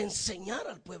purpose. de enseñar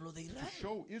al pueblo de To Israel.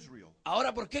 show Israel.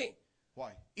 Ahora, ¿por qué?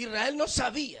 Why? Israel no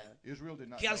sabía Israel did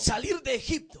not que al know salir de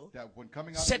Egipto that when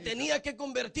coming out se of Egypt, tenía que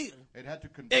convertir it had to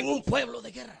en un convert pueblo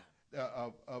de guerra.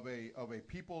 of a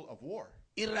people of war.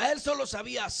 Israel solo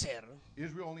sabía hacer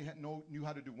Israel only knew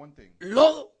how to do one thing,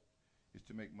 lodo is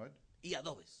to make mud y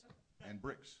adobes. and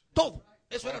bricks. Todo.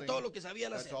 Eso All era they todo knew- lo que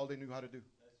sabían That's hacer. all they knew how to do.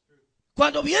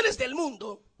 Cuando vienes del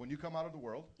mundo, When you come out of the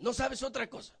world, no sabes otra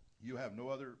cosa you have no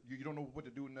other, you don't know what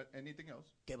to do in anything else.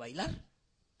 que bailar,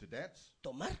 To dance,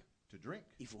 tomar to drink,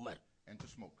 y fumar. and to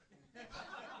smoke.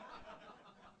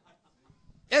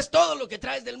 Es todo lo que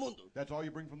traes del mundo. That's all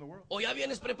you bring from the world? O ya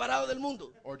vienes preparado del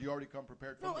mundo. Or do you already come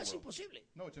prepared from No, the es world? imposible.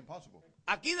 No, it's impossible.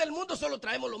 Aquí del mundo solo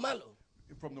traemos lo malo.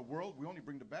 From the world, we only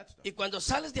bring the bad stuff. Y cuando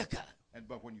sales de acá,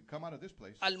 But when you come out of this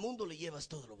place, al mundo le llevas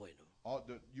todo lo bueno.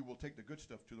 you will take the good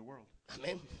stuff to the world.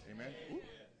 Amén. Amen?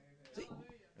 ¿Sí?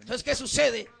 Entonces, ¿qué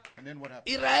sucede? And then what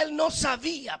happened? Israel no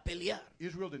sabía pelear.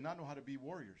 Israel did not know how to be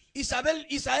warriors.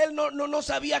 Israel no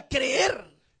sabía creer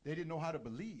They didn't know how to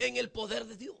believe en el poder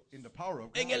de Dios. in the power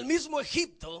of En God. el mismo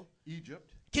Egipto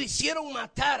Egypt, quisieron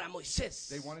matar a Moisés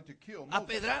they wanted to kill a Moses.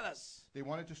 pedradas. They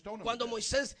wanted to stone him. Cuando to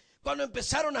death. cuando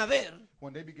empezaron a ver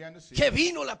When they began to see que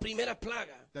vino la primera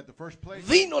plaga, that the first plague,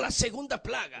 vino la segunda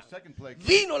plaga, the second plague,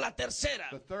 vino la tercera,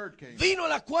 the third came, vino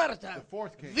la cuarta, the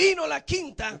fourth came, vino la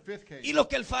quinta, the fifth came. y lo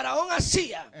que el faraón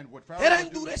hacía and what Pharaoh era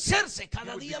would do, endurecerse it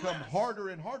cada would día become más. harder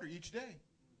and harder each day.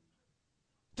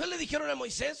 Entonces le dijeron a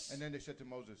Moisés, And then they said to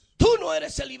Moses, tú no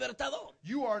eres el libertador,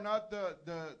 you are not the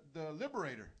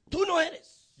liberator. tú no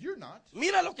eres. You're not.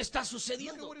 Mira lo que está Look at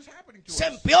sucediendo. what is happening to Se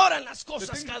us. empeoran las The cosas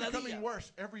things are cada becoming día.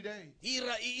 worse every day. Y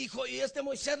este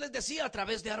Moisés les decía a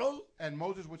través de Aarón, And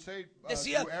Moses would say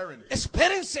decía, to Aaron,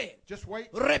 espérense, just wait,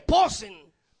 reposen,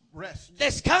 rest,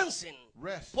 descansen,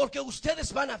 rest, porque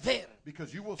ustedes van a ver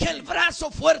because you will que see el brazo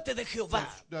fuerte de Jehová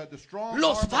the strong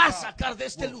los arm of va a God sacar de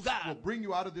este will lugar. bring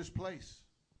you out of this place.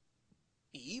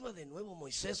 Y iba de nuevo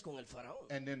Moisés con el faraón.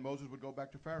 And then Moses would go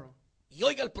back to Pharaoh. Y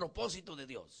oiga el propósito de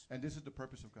Dios. And this is the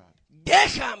purpose of God.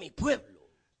 Deja a mi pueblo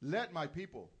Let my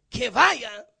people que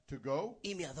vaya to go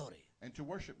y me adore. and to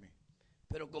worship me.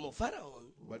 Pero como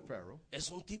faraón But Pharaoh,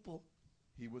 es un tipo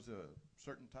he was a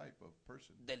certain type of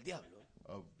person, del diablo.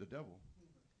 of the devil.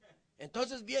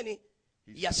 Entonces viene,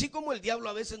 y así como el diablo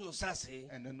a veces nos hace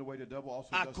And then the way the devil also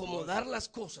does to acomodar us, las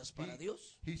cosas para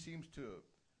Dios. he seems to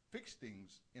fix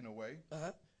things in a way.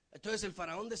 Ajá. Entonces el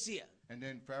faraón decía, And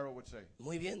then Pharaoh would say,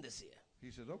 muy bien decía, he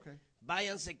says, okay,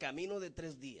 váyanse camino de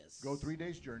 3 días. go 3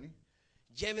 days journey,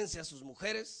 Llévense a sus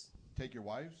mujeres, take your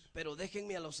wives, pero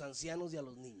déjenme a los ancianos y a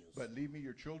los niños. but leave me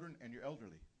your children and your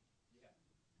elderly.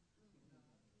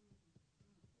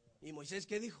 ¿Y Moisés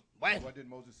qué dijo? Bueno, What did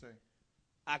Moses say?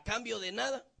 a cambio de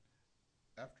nada,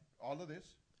 After all of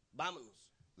this, vámonos.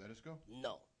 let us go.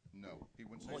 No. No, he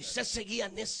wouldn't say Moisés seguía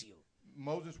necio that.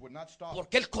 Moses would not stop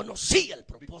porque él conocía el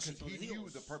because propósito he de knew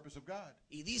Dios. the purpose of God.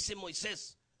 Y dice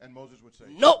Moisés, And Moses would say,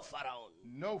 no, faraón.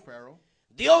 no, Pharaoh.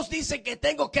 Dios dice que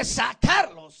tengo que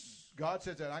sacarlos God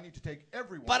says that I need to take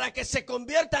everyone para que se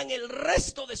conviertan el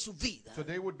resto de su vida so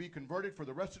they would be converted for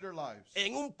the rest of their lives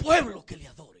en un pueblo que le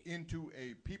adore into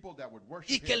a people that would y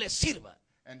worship que him le sirva.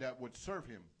 and that would serve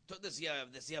him. Entonces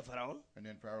decía faraón, And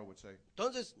then Pharaoh would say,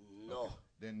 entonces no,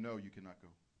 then no, you cannot go.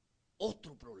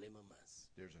 otro problema más.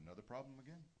 There's another problem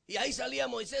again. Y ahí salía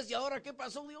Moisés, ¿y ahora qué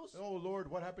pasó, Dios? Oh, Lord,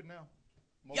 what happened now?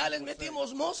 Ya Moses les would say,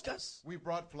 metimos moscas, we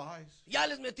brought flies. ya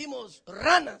les metimos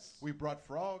ranas We brought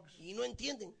frogs. y no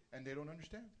entienden. And they don't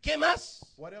understand. ¿Qué más?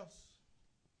 What else?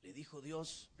 Le dijo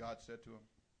Dios, God said to him,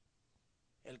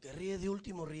 el que ríe de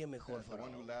último ríe mejor, the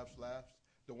one who faraón. laughs, laughs.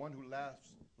 The one who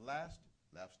laughs last,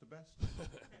 laughs the best.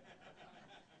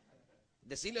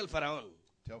 Decirle al faraón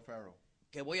Tell Pharaoh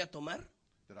que voy a tomar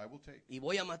that I will take y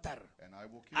voy a matar and I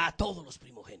will kill a todos los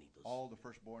primogénitos. all the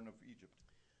firstborn of Egypt.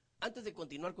 Antes de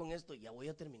continuar con esto, ya voy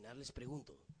a terminar, les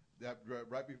pregunto,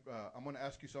 I'm going to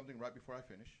ask you something right before I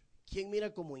finish. ¿quién mira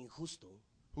como injusto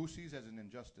Who sees as an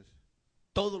injustice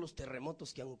todos los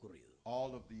terremotos que han ocurrido?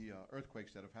 all of the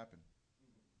earthquakes that have happened?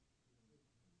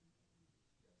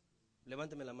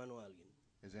 Levánteme la mano a alguien.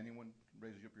 Has anyone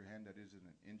raised up your hand that is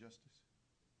an injustice?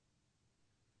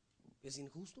 ¿Es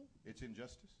injusto? It's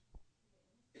injustice.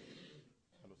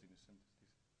 A los inocentes,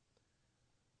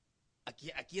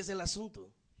 dice. Aquí es el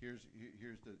asunto. Here's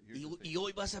the Y thing.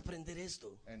 hoy vas a aprender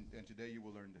esto. And today you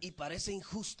will learn this. Y parece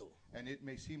injusto, And it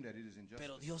may seem that it is injustice,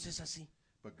 pero Dios es así.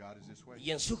 but God is this way.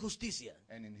 Y en su justicia,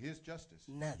 And in His justice,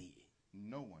 nadie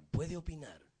no one puede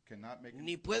opinar, cannot make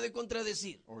ni puede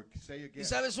contradecir. or say Y again.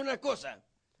 sabes una cosa,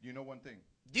 You know one thing,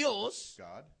 Dios,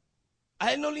 God,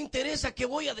 a él no le interesa qué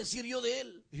voy a decir yo de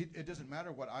él. it doesn't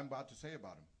matter what I'm about to say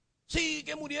about Him. Sí,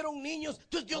 que murieron niños,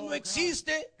 entonces Dios Oh, no God.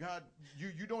 existe. God,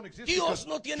 you don't exist. Dios because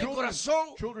no tiene children,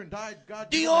 corazón. Children died. God,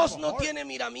 you don't Dios have a no heart. tiene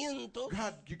miramientos.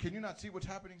 God, can you not see what's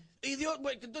happening? Y Dios,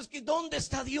 bueno, entonces, ¿dónde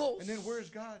está Dios? And then where's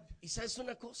God? Y sabes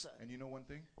una cosa, And you know one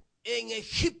thing? en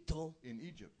Egipto, In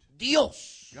Egypt,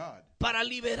 Dios, God, para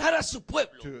liberar a su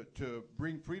pueblo, to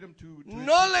bring freedom to his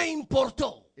no people, le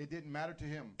importó it didn't matter to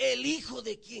him el hijo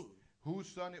de quién whose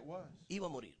son it was. iba a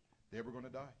morir. They were going to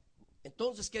die.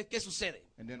 Entonces, ¿qué sucede?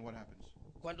 And then what happens?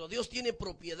 Cuando Dios tiene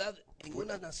propiedad en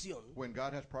una nación, When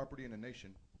God has property in a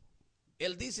nation,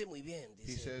 Él dice muy bien,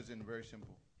 He dice, says in very simple,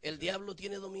 el diablo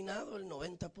tiene dominado el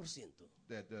 90%.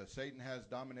 that Satan has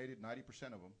dominated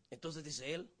 90% of them. Entonces dice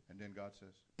Él, And then God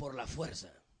says, por la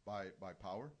fuerza, by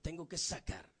power, tengo que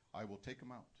sacar I will take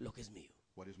him out. lo que es mío.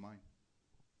 What is mine?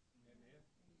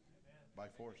 By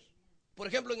force. Por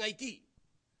ejemplo, en Haití,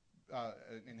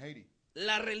 In Haiti,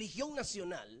 la religión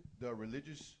nacional the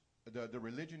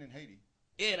religion in Haiti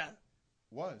era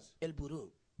was el vudú.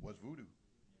 voodoo.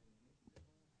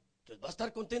 Entonces, ¿va a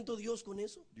estar contento Dios con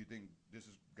eso? Do you think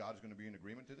God is going to be in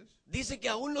agreement to this? Dice que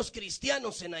aún los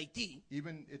cristianos en Haití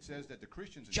Even it says that the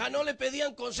Christians in ya Haiti, no le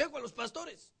pedían consejo a los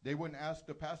pastores, they wouldn't ask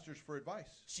the pastors for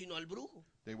advice. sino al brujo.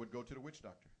 They would go to the witch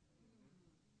doctor.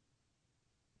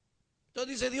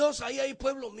 Entonces dice Dios, ahí hay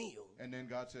pueblo mío. And then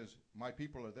God says, my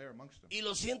people are there amongst them. Y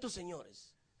lo siento,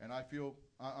 señores, And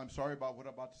I'm sorry about what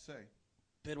I'm about to say,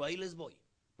 pero ahí les voy.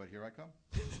 but here I come.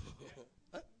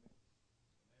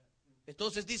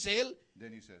 Entonces dice él,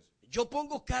 Then He says, yo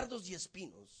pongo cardos y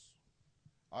espinos.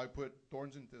 I put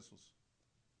thorns and thistles.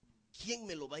 ¿Quién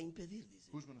me lo va a impedir? Dice.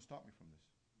 Who's going to stop me from this?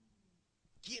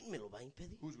 ¿Quién me lo va a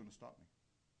impedir? Who's going to stop me?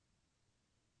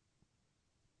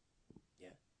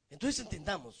 Ya. Entonces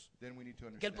entendamos Then we need to que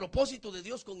el understand propósito de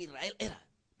Dios con Israel era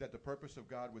that the purpose of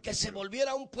God with que se Israel,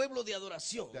 volviera un pueblo de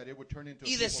adoración that it would turn into a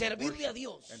y de people of servirle a worship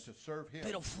Dios, and to serve Him,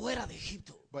 pero fuera de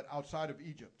Egipto. but outside of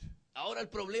Egypt. Ahora el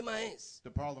problema es,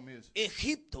 The problem is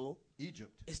Egipto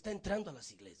Egypt está entrando a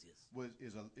las iglesias.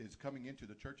 is coming into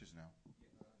the churches now.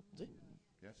 ¿Sí?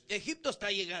 Yes. Egipto está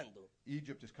llegando.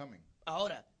 Egypt is coming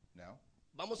Ahora, now.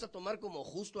 ¿vamos a tomar como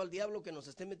justo al diablo que nos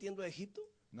esté metiendo a Egipto?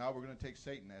 Now we're going to take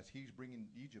Satan as he's bringing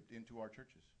Egypt into our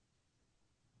churches.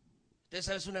 Usted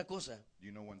sabe una cosa, Do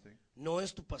you know one thing? no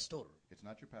es tu pastor It's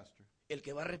not your pastor el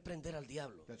que va a reprender al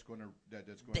diablo that's going to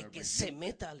de que se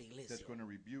meta a la iglesia. that's going to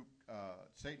rebuke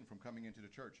Satan from coming into the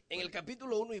church. En el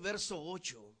capítulo 1 y verso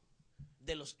 8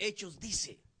 de los Hechos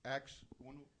dice, Acts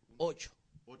 8,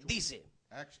 dice,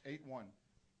 Acts 8:1,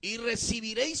 y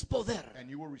recibiréis poder and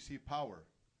you will receive power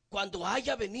cuando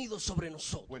haya venido sobre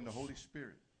when the nosotros Holy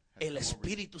Spirit has el come over you.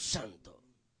 Espíritu Santo.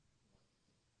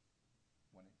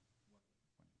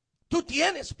 Tú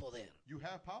tienes poder, You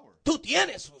have power. tú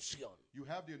tienes unción. You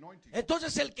have the anointing.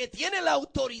 Entonces el que tiene la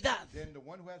autoridad Then the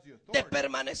one who has the de authority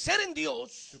permanecer en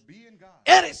Dios to be in God,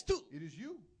 eres tú. it is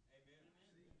you.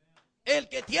 El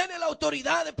que tiene la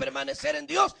autoridad de permanecer en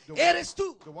Dios The eres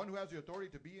tú. The one who has the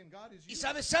authority to be in God is Y you.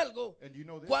 sabes algo, And you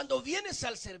know this? cuando vienes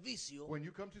al servicio, When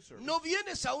you come to service, no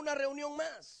vienes a una reunión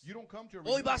más. you don't come to a Hoy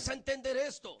reunion. vas a entender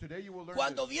esto. Today you will learn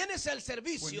Cuando this. vienes al When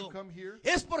servicio you come here,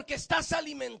 es porque estás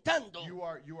alimentando you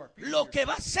are feeding lo que yourself.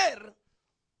 va a ser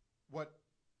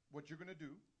what you're going to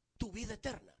do tu vida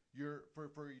eterna.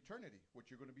 for eternity, what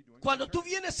you're going to be doing. Cuando for tú eternity.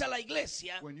 vienes a la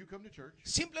iglesia, When you come to church,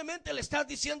 simplemente le estás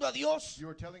diciendo a Dios, you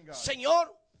are telling God,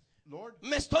 Señor, Lord,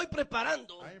 me estoy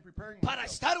preparando I am preparing para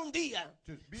myself estar un día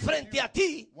to be frente with you a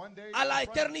ti one day a la in front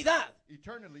of you eternidad.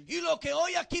 eternally. Y lo que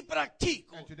hoy aquí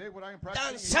practico, And today what I am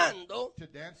practicing danzando, is to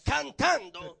dance,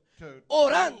 cantando, to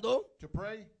orando, to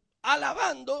pray,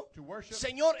 alabando, to worship.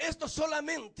 Señor, esto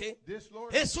solamente This,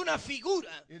 Lord, es una figura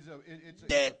is it's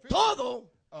de a figure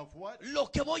todo of what lo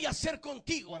que voy a hacer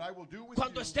contigo I will do with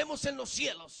cuando you estemos en los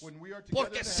cielos. when we are together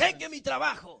Porque in the sé heavens, que mi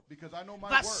trabajo because I know my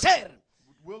va a work ser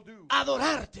will do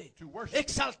adorarte, to worship,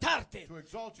 exaltarte, to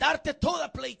exalt you, darte toda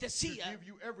to pleitesía, give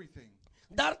you everything,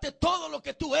 darte todo lo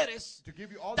que tú eres, to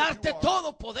give you all that darte you are,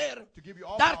 todo poder, to give you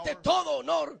all darte power, todo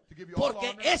honor, to give you all porque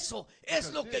honor, eso es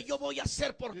because lo que this- yo voy a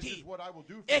hacer por This ti. is what I will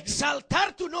do for you.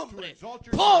 Exaltar tu nombre exalt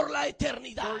your por name la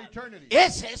eternidad. for eternity.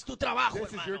 Ese es tu trabajo,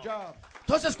 This is your hermano. job.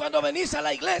 Entonces cuando venís a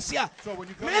la iglesia, So when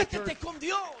you come to métete church, con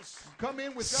Dios. Come in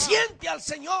with God. Siente al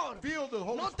Señor. Feel the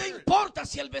Holy No te Spirit. importa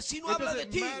si el vecino It habla de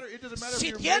doesn't ti. matter- it doesn't matter if Si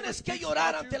your tienes neighbor que speaks llorar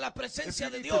about ante you. la If presencia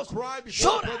you de need Dios, to cry before the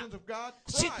llora. presence of God,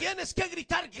 Si cry. tienes que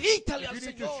gritar, grítale If al you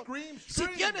need to Señor. scream, Si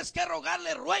scream. tienes que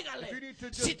rogarle, If you ruégale. need to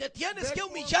just Si te tienes beg que for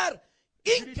him, humillar,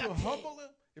 If you need to híncate.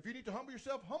 if you need to humble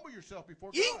yourself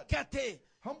before God. Híncate.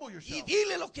 Humble Y yourself.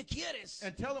 dile lo que quieres.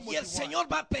 And tell him what Y el you want. Señor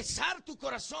va a pesar tu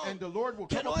corazón. And the Lord will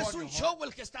Que come no es upon un your show heart.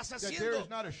 el que estás That there haciendo, is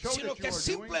not a show sino that you que are doing,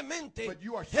 simplemente but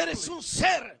you are eres simply un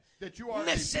ser that you are a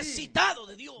necesitado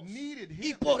de Dios. needed him,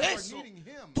 Y por that you are eso needing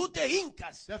him. tú te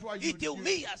hincas That's why y te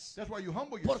humillas. That's why you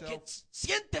humble Porque yourself,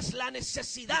 sientes la because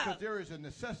necesidad there is a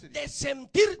necessity de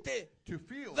sentirte to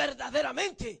feel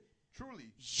verdaderamente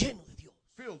truly lleno de Dios.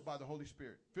 filled by the Holy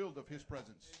Spirit, filled of His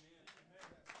presence.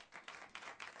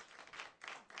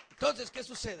 Entonces, ¿qué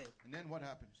sucede? And then what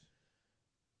happens?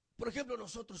 Por ejemplo,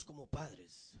 nosotros como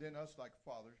padres Then us, like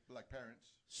fathers, like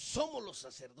parents, somos los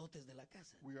sacerdotes de la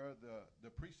casa. we are the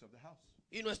priests of the house.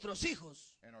 Y nuestros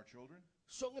hijos And our children,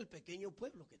 son el pequeño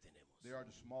pueblo que tenemos. they are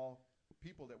the small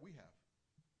people that we have.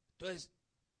 Entonces,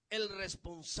 el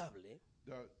responsable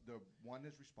The one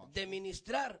is responsible. de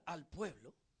ministrar al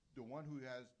pueblo The one who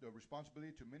has the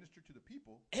responsibility to minister to the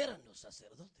people eran los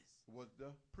sacerdotes. was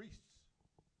the priests.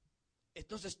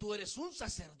 Entonces tú eres un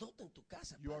sacerdote en tu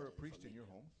casa. You are padre a de priest in familia. your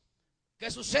home. ¿Qué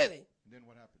sucede? And then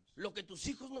what happens? Lo que tus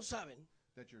hijos no saben,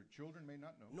 That your children may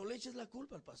not know. no le eches la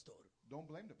culpa al pastor. Don't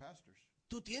blame the pastors.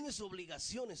 Tú tienes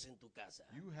obligaciones en tu casa.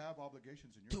 You have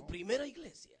obligations in your Tu home. primera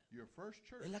iglesia Your first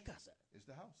church es la casa. is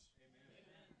the house.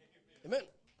 Amén.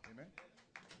 Amen.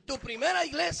 Tu primera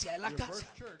iglesia es la Your casa.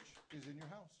 first church is in your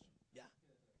house. Ya.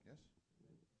 Yes.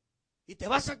 Y te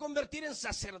vas a convertir en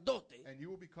sacerdote. And you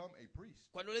will become a priest.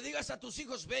 Cuando le digas a tus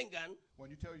hijos, vengan,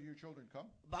 When you tell your children, come,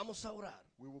 vamos a orar.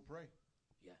 we will pray.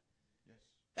 Ya.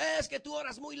 Yes. Es que tú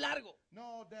oras muy largo.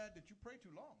 No, Dad, did you pray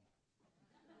too long?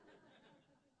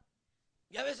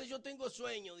 Y a veces yo tengo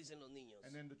sueño, dicen los niños.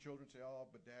 And then the children say, oh,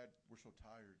 but Dad, we're so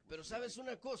tired. We're Pero so sabes sleepy."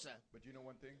 una cosa, But you know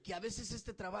one thing? que a veces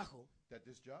este trabajo That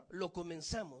this job lo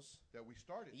comenzamos that we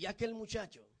started, ya que el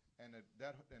muchacho and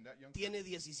that young tiene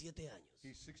person, 17 años.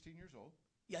 he's 16 years old,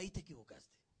 Y ahí te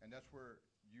equivocaste. and that's where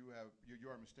you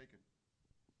are mistaken.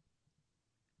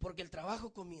 Porque el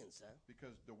trabajo comienza,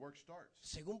 Because the work starts,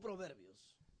 según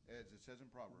Proverbios as it says in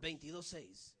Proverbs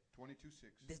 22:6,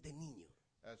 22:6, desde niño.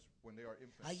 as when they are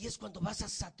infants. Ahí es cuando vas a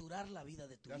saturar la vida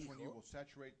de tu That's when you hijo will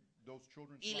saturate those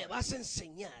children's y le lives, vas a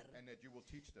enseñar and that you will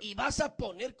teach them, y vas a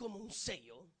poner como un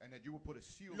sello, and that you will put a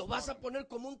seal lo vas a upon them. poner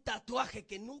como un tatuaje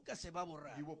que nunca se va a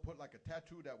borrar. You will put like a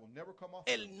tattoo that will never come off.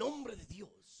 El nombre de Dios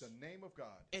The name of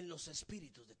God en los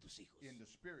espíritus de tus hijos. in the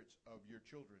spirits of your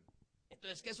children.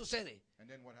 Entonces, ¿qué sucede? And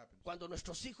then what happens? Cuando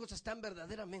nuestros hijos están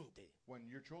verdaderamente When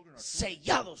your children are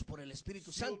sellados por el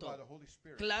Espíritu sealed by the Santo, Holy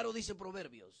Spirit, claro dice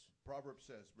Proverbios, Proverbs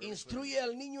says, very instruye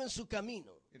clearly, al niño en su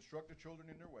camino instruct the children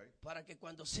in their way, para que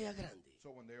cuando sea grande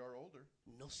so when they are older,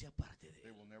 no se aparte de they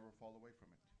él. will never fall away from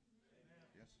it.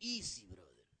 Yes, Easy,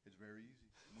 brother. it's very easy.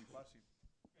 Muy fácil.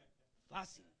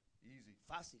 Fácil, Easy.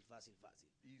 fácil, fácil, fácil.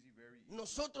 Easy, very easy.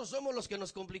 Nosotros somos los que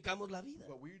nos complicamos la vida.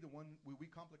 But we're the one, we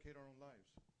complicate our own lives.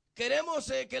 Queremos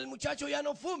que el muchacho ya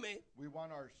no fume, We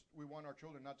want our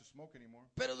children not to smoke anymore.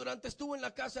 pero durante estuvo en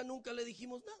la casa nunca le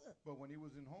dijimos nada. But when he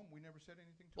was in home, we never said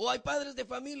anything to O hay padres de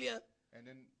familia him. And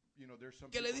then, there's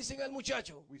some que le people- dicen al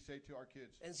muchacho, we say to our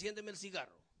kids, enciéndeme el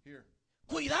cigarro. here,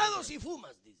 Cuidado si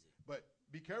fumas, dice. but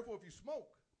be careful if you smoke.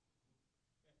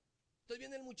 Entonces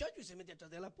viene el muchacho y se mete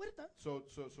atrás de la puerta So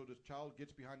the child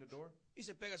gets behind the door y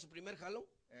se pega su primer jalón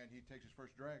and he takes his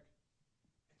first drag.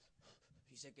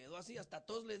 y se quedó así, hasta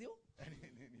tos le dio. And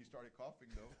he started coughing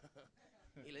though.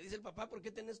 Y le dice el papá, ¿por qué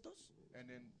tenés tos? And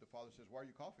then the father says, why are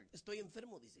you coughing? Estoy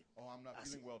enfermo, dice. Oh, I'm not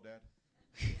Así. feeling well, Dad.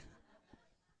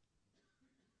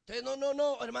 Entonces,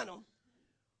 no, hermano.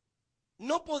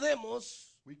 No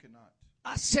podemos We cannot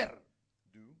hacer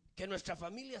do que nuestra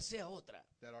familia sea otra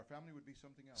that our family would be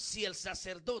something else. si el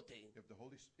sacerdote If the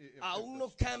Holy if aún no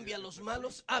cambia los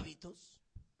malos hábitos,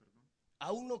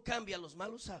 aún no cambia los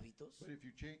malos hábitos, But if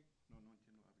you change, no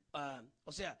entiendo, Abby.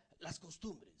 o sea, las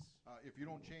costumbres, If you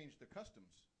don't change the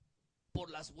customs, por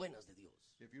las buenas de Dios,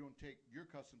 if you don't take your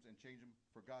customs and change them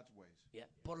for God's ways, ¿ya?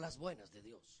 Por las buenas de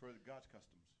Dios. for God's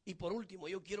customs. Y por último,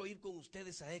 yo quiero ir con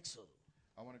ustedes a Éxodo,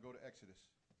 I want to go to Exodus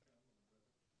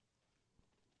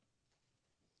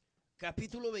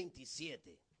capítulo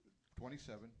 27.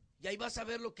 27, Y ahí vas a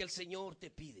ver lo que el Señor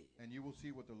te pide. and you will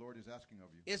see what the Lord is asking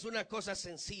of you. Es una cosa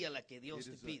sencilla la que Dios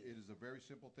te It pide. is a very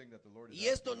simple thing that the Lord is Y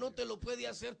esto asking no of te you. lo puede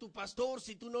hacer tu pastor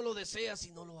si tú no lo deseas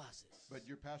y no lo haces. But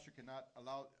your pastor cannot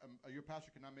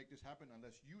make this happen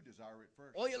unless you desire it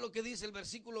first. Oye lo que dice el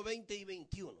versículo 20 y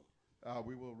 21.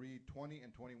 We will read 20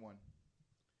 and 21.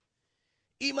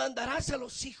 Y mandarás a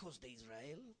los hijos de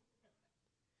Israel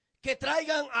que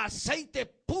traigan aceite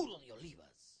puro de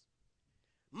olivas,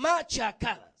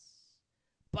 machacadas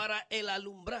para el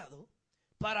alumbrado,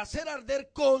 para hacer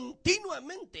arder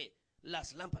continuamente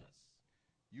las lámparas.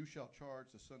 You shall charge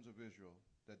the sons of Israel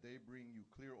that they bring you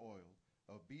clear oil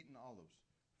of beaten olives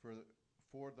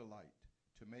for the light,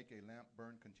 to make a lamp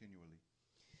burn continually.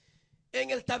 En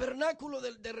el tabernáculo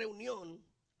de reunión,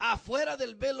 afuera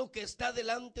del velo que está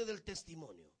delante del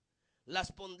testimonio,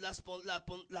 las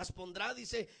pondrá,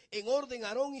 dice, en orden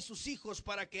Aarón y sus hijos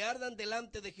para que ardan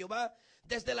delante de Jehová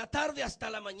desde la tarde hasta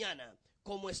la mañana,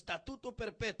 como estatuto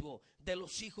perpetuo de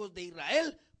los hijos de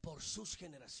Israel por sus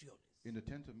generaciones. In the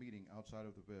tent of meeting outside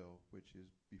of the veil, which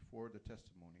is before the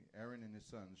testimony, Aaron and his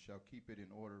sons shall keep it in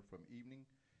order from evening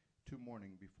to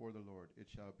morning before the Lord. It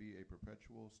shall be a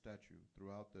perpetual statute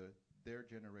throughout their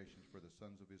generations for the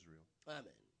sons of Israel.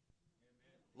 Amén.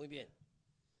 Muy bien.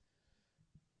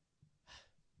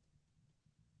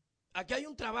 Aquí hay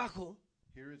un trabajo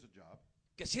Here is a job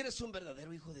que si eres un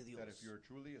verdadero hijo de that if Dios, you're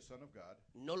truly a son of God,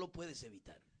 no lo puedes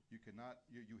evitar. you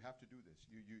have to do this.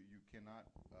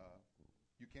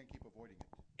 You can't keep avoiding it.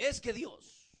 Es que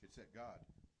Dios It's that God,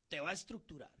 te va a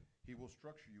estructurar, He will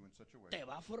structure you in such a way. te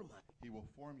va a formar, He will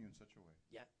form you in such a way.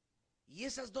 ¿ya? Y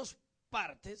esas dos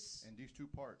partes And these two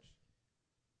parts,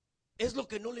 es lo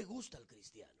que no le gusta al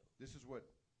cristiano. this is what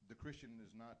the Christian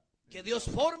is not. Que Dios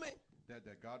forme that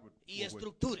God y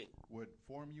estructure. would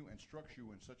form you and structure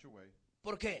you in such a way.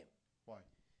 ¿Por qué? Why?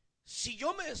 Si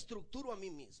yo me estructuro a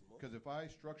mí mismo, Because if I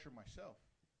structure myself,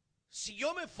 si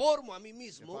yo me formo a mí if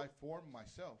mismo, I form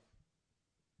myself,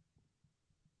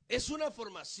 es una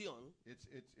formación it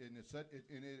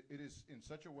is in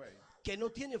such a way que no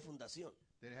tiene fundación.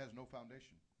 that it has no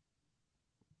foundation.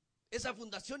 Esa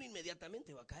fundación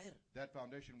inmediatamente va a caer. That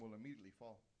foundation will immediately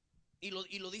fall. Y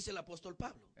lo dice el apóstol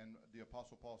Pablo. And the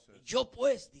Apostle Paul says, Yo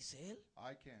pues, dice él,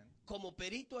 I can, como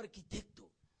perito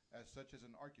arquitecto, as such as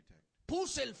an architect,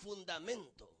 puse el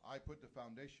fundamento. I put the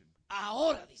foundation.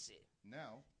 Ahora, dice,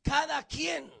 Now, cada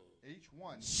quien each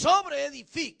one,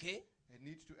 sobreedifique, it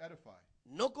needs to edify,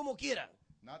 no como quiera,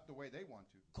 not the way they want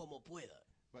to, como pueda.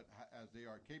 but as they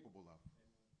are capable of.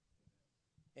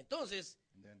 Entonces,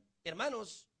 And then,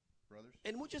 hermanos, brothers,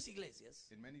 en muchas iglesias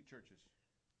in many churches,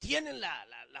 tienen la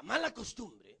mala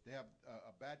costumbre they have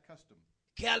a bad custom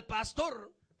que al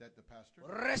pastor that the pastor,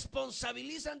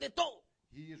 responsabilizan de todo.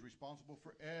 he is responsible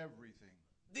for everything.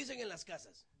 Dicen en las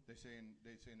casas. They say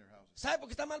in their houses. ¿Sabe por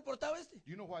qué está mal portado este?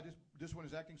 Do you know why this one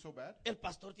is acting so bad? El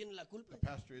pastor tiene la culpa. The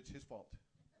pastor, it's his fault.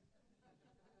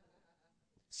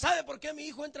 ¿Sabe por qué mi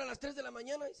hijo entra a las 3 de la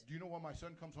mañana? Do you know why my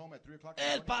son comes home at 3 o'clock in the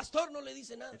El morning? pastor no le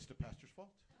dice nada. It's the pastor's fault.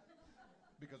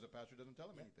 Because the pastor doesn't tell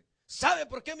him anything. ¿Sabe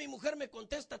por qué mi mujer me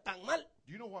contesta tan mal?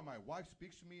 Do you know why my wife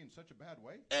speaks to me in such a bad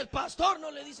way? El pastor no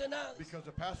le dice nada. Because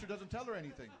the pastor doesn't tell her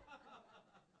anything.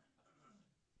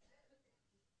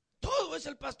 Todo es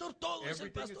el pastor, todo es el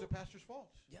Everything is the pastor. pastor's fault.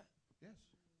 Ya. Yes.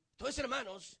 Entonces,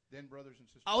 hermanos, Then, brothers and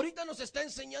sisters, ahorita nos está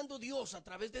enseñando Dios a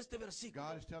través de este versículo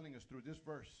God is telling us through this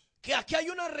verse que aquí hay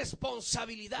una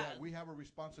responsabilidad that we have a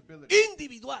responsibility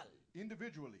individual.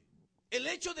 individually. El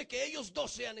hecho de que ellos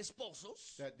dos sean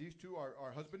esposos, That these two are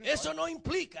husband and eso wife. no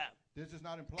implica This does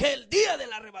not imply que el día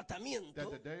del that arrebatamiento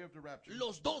the day of the rapture,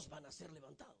 los dos van a ser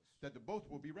levantados. that the both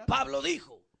will be raptured. Pablo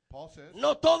dijo, Paul says,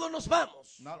 no todos nos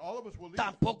vamos, not all of us will leave,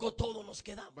 tampoco todos nos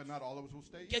quedamos. but not all of us will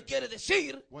stay. ¿Qué Either. quiere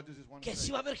decir? What does this one Que say?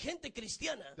 sí va a haber gente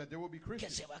cristiana That there will be que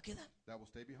Christians se va a quedar. that will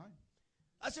stay behind.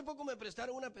 Hace poco me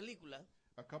prestaron una película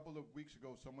A couple of weeks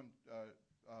ago, someone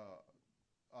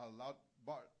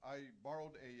I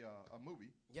borrowed a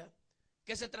movie. ya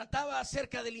que se trataba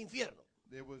acerca del infierno.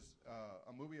 There was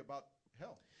a movie about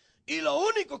hell. Y lo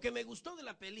único que me gustó de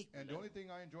la And the película only thing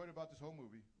I enjoyed about this whole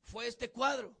movie fue este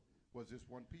cuadro. was this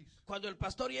one piece. Cuando el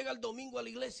pastor llega el domingo a la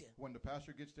iglesia When the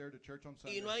pastor gets there to church on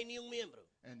Sunday, y no hay ni un miembro.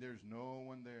 and there's no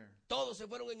one there. Todos se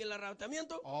fueron en el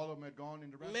arrebatamiento, All of them had gone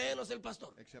into rapture, menos el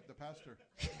pastor. except the pastor.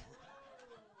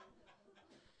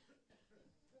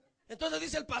 Entonces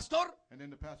dice el pastor, And then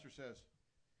the pastor says,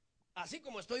 así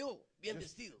como estoy yo, bien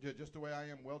vestido. just the way I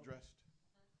am, well dressed.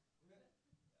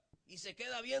 Y se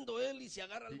queda viendo él y se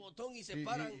agarra el botón y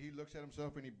He looks at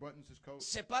himself and he buttons his coat.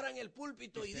 se para en el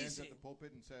púlpito He y stands at dice, the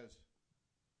pulpit and says,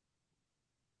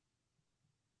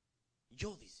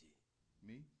 yo dice,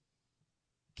 me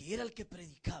que era el que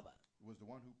predicaba, was the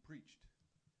one who preached,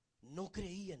 no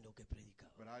creía en lo que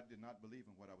predicaba. but I did not believe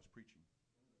in what I was preaching.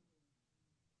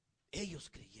 Ellos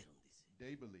creyeron, dice,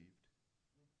 They believed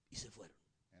y se fueron.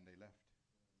 and they left.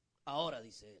 Ahora,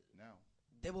 dice él, Now,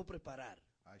 debo preparar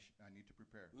I need to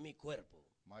prepare mi cuerpo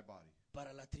my body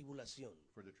para la tribulación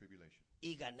for the tribulation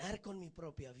y ganar con mi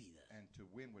propia vida and to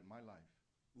win with my life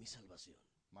mi salvación.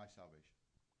 my salvation.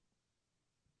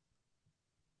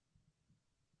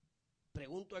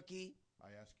 Pregunto aquí,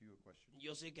 I ask you a question.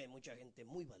 yo sé que hay mucha gente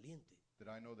muy valiente. That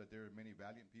I know that there are many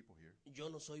valiant people here. Yo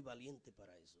no soy valiente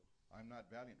para eso. I'm not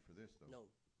valiant for this, though. No,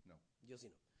 No, yo sí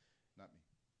no. not me.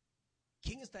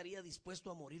 ¿Quién estaría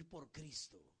dispuesto a morir por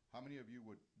Cristo? How many of you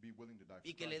would be willing to die for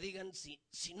Y que le Christ? digan,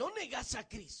 si no negas a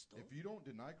Cristo, If you don't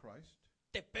deny Christ,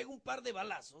 te pego un par de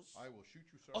balazos. I will shoot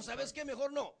you several O sabes times. que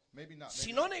mejor no. Maybe not. Si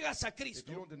Maybe no not. negas a If you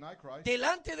Cristo, don't deny Christ,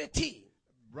 delante de ti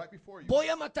right before you, voy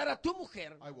a matar a tu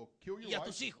mujer I will kill your y a wife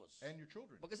tus hijos. and your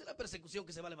children. Porque esa es la persecución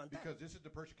que se va a levantar. Because this is the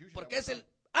persecution Porque that es will el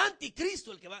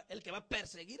anticristo el que va a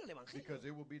perseguir al come. evangelio. Because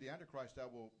it will be the Antichrist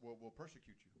that will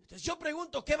persecute you. Entonces yo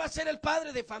pregunto, ¿qué va a hacer el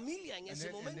padre de familia en And ese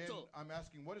then momento? I'm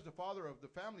asking, what is the father of the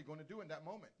family going to do in that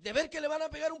moment? De ver que le van a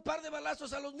pegar un par de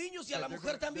balazos a los niños y a la That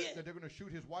mujer that también. they're going to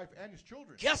shoot his wife and his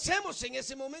children. ¿Qué hacemos en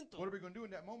ese momento? What are we going to do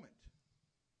in that moment?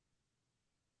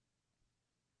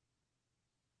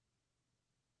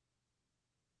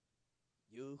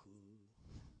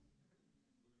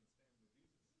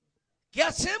 ¿Qué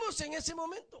hacemos en ese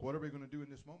momento? What are we going to do in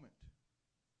this moment?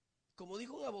 Como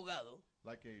dijo un abogado,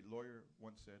 Like a lawyer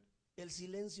once said, el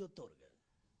silencio otorga.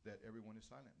 that everyone is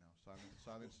silent now.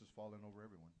 Silence has fallen over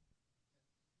everyone.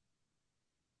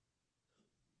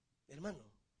 Hermano,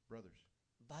 Brothers,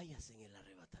 váyase en el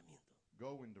arrebatamiento.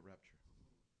 go in the rapture.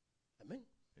 Amén.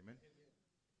 Amen.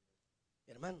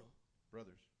 Hermano,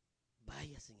 Brothers,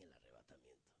 váyase en el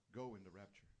arrebatamiento. go in the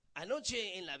rapture.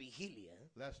 Anoche en la vigilia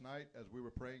Last night, as we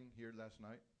were praying here last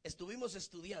night, estuvimos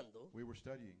estudiando we were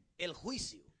studying el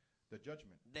juicio the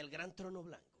judgment del gran trono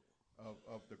blanco.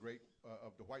 of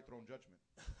the white throne judgment.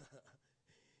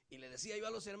 Y le decía yo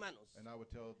a los hermanos, And I would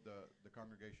tell the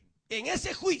congregation, en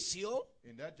ese juicio,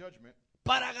 in that judgment,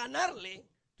 para ganarle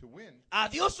to win, a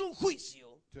Dios un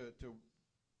juicio, to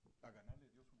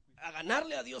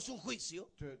ganarle a Dios un juicio,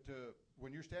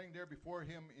 when you're standing there before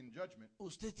him in judgment,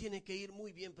 usted tiene que ir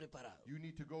muy bien preparado. you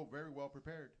need to go very well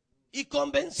prepared Y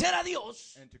convencer a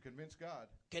Dios and to convince God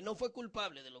que no fue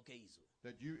culpable de lo que hizo.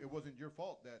 that it wasn't your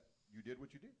fault that you did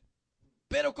what you did.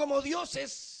 Pero como Dios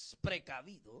es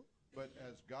precavido, But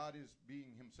as God is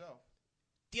being himself,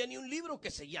 tiene un libro que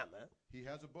se llama he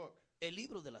has a book, el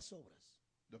libro de las obras.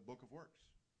 the book of works.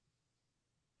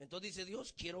 Entonces dice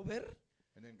Dios, quiero ver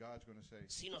And then God's going to say,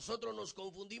 si nosotros nos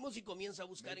confundimos y comienza a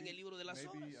buscar en el libro de las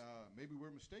obras. maybe we're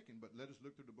mistaken, but let us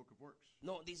look through the book of works.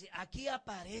 No, dice, aquí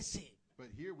aparece But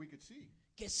here we could see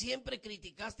que siempre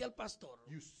criticaste al pastor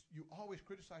you always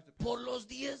criticize the por pastor los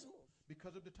diezmos.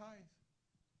 because of the tithe.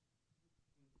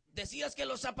 Decías que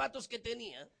los zapatos que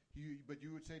tenía But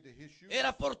you would say that his shoes,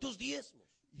 era por tus diezmos.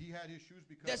 he had his shoes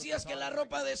because Decías of que the la tithe.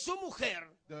 ropa de su mujer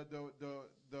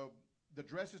The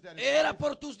dresses that his era wife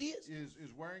por tus diezmos.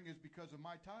 is wearing is because of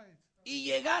my tithe. Y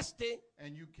llegaste,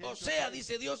 And you came o to sea, faith.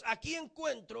 dice Dios, aquí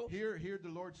encuentro Here the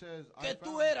Lord says, que I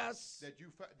tú found eras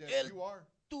that el you are,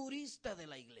 turista de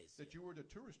la iglesia. that you were the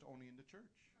tourist only in the church.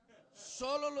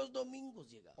 Solo los domingos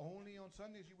llegaba. Only on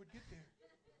Sundays you would get there.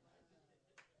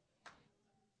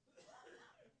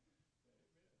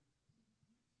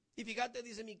 Y fíjate,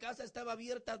 dice, mi casa estaba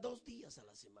abierta 2 días a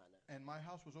la semana. And my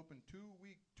house was open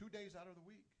 2 days out of the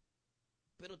week.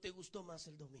 Pero te gustó más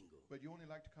el domingo. But you only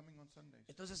liked coming on Sundays.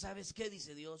 Entonces, ¿sabes qué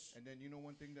dice Dios? And then you know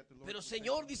one thing that the Lord Pero would say,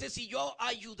 Señor, dice, si yo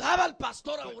ayudaba al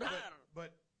pastor a orar,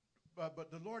 but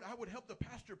the Lord, I would help the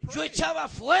pastor pray. yo echaba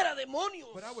fuera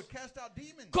demonios, But I would cast out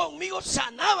demons. conmigo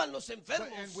sanaban los And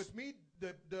enfermos. with me,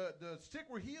 the sick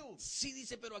were healed. Sí,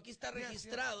 dice, pero aquí está Yes,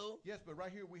 registrado yes, but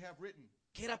right here we have written,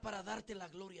 que era para darte la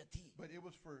gloria a ti, but it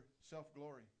was for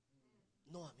self-glory,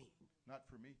 no a mí. not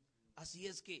for me. Así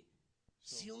es que,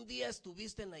 si un día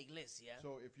estuviste en la iglesia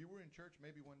So if you were in church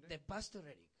maybe one de day Pastor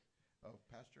Eric of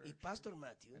Pastor y Eric Pastor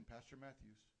Matthew, and Pastor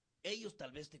Matthews, ellos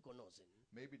tal vez te conocen,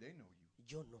 maybe they know you,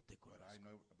 yo no te but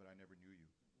conozco. I never knew you.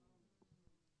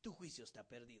 Tu juicio está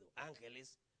perdido.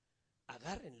 Ángeles,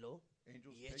 agárrenlo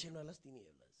Angels y take échenlo him a las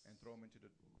tinieblas. and throw them into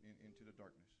the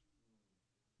darkness.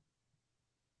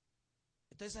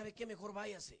 Entonces, ¿sabe qué? Mejor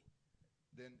váyase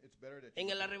Then it's better that you en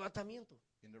el go arrebatamiento.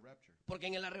 in the rapture. Porque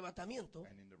en el arrebatamiento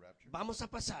And in the rapture, vamos a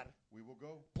pasar we will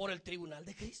go. por el tribunal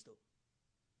de Cristo.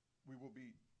 We will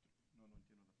be. No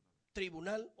entiendo la palabra.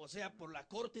 Tribunal, o sea, por la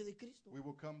corte de Cristo. We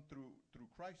will come through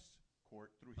Christ's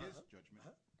court, through His judgment.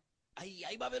 Ajá.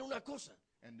 Ahí va a haber una cosa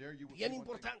And there you will bien see one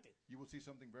thing. importante. You will see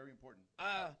something very important.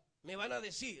 Me van a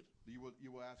decir, They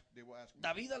will ask me,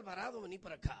 David Alvarado, vení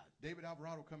para acá. David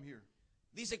Alvarado, come here.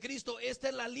 Dice Cristo, esta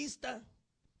es la lista,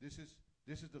 This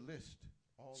is the list.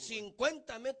 All the way.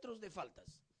 50 metros de faltas.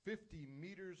 50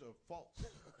 meters of faults.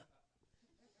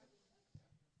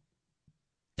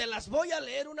 Te las voy a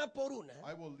leer una por una,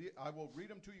 I will read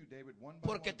them to you, David, one by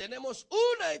porque one. tenemos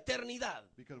una eternidad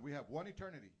Because we have one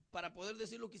eternity para poder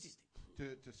decir lo que hiciste.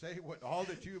 to say all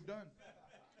that you have done.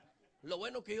 Lo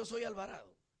bueno que yo soy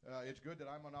Alvarado. It's good that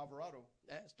I'm on Alvarado,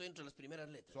 Estoy entre las primeras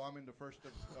letras. so I'm in the first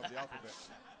of the alphabet.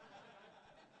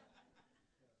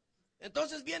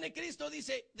 Entonces viene Cristo,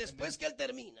 dice, después que Él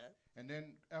termina, And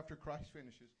then after Christ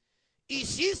finishes,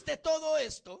 ¿hiciste todo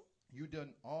esto? you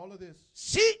done all of this,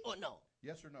 ¿Sí o no?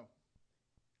 yes or no?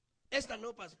 Esta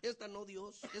no,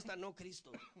 Dios, esta no,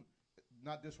 Cristo.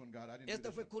 Not this one, God. I didn't do Esta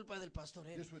this fue one. culpa del pastor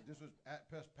Eric. This was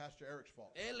Pastor Eric's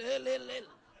fault. Él.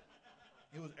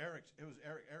 It was Eric's. It was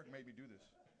Eric. Eric made me do this.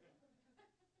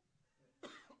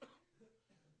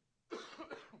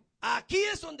 Aquí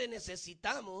es donde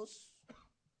necesitamos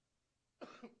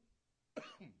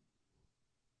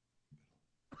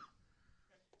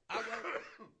agua.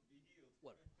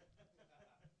 Water.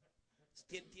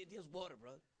 Tienes water,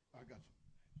 bro. I got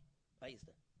you. Ahí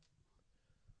está.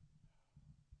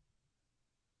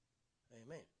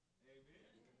 Amen.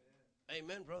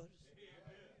 Amen, brothers.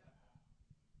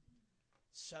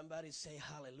 Somebody say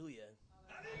hallelujah.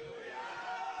 Hallelujah.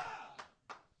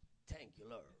 Thank you,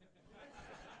 Lord.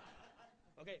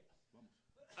 Okay.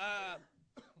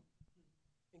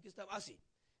 ¿En qué estaba? Sí.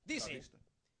 Dice, Lista.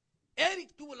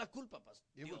 Eric tuvo la culpa,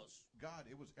 It Dios. was God.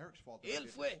 It was Eric's fault. that I Él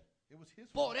did fue. this. It was his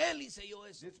Por fault. él hice yo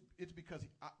eso. It's because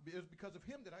of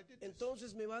him that I did this.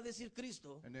 Entonces me va a decir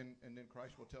Cristo, And then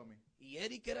Christ will tell me, ¿y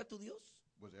Eric era tu Dios?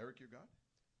 was Eric your God?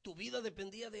 ¿Tu vida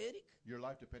dependía de Eric? Your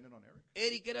life depended on Eric?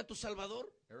 ¿Eric era tu Salvador?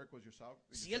 Eric was your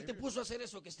Si él te savior? puso a hacer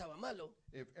eso que estaba malo,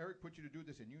 If Eric put you to do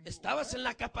this and you knew it was estabas right, en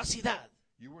la capacidad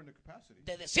you were in the capacity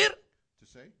de decir to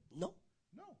say no.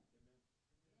 no.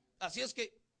 Así es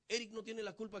que Eric no tiene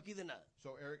la culpa aquí de nada.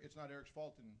 So Eric, it's not Eric's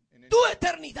fault in any Tu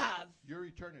eternidad your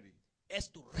eternity es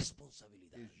tu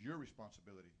responsabilidad. is your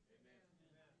responsibility.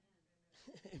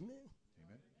 Amen.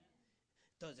 Amen.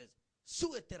 Entonces,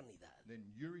 su eternidad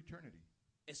Then your eternity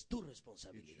es tu is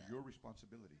responsabilidad. your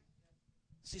responsibility.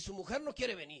 Si su mujer no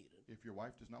quiere venir, If your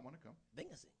wife does not want to come,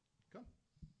 véngase. come.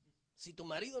 Si tu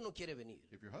marido no quiere venir,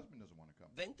 If your husband doesn't want to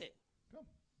come, vente. come.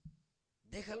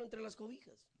 Déjalo entre las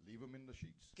cobijas. Leave him in the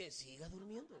sheets. Que siga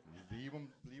durmiendo. Leave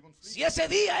him Si sleep. ese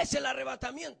día es el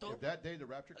arrebatamiento, If that day the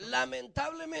rapture comes,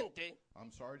 lamentablemente,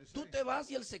 I'm sorry to tú say, te vas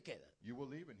y él se queda. you will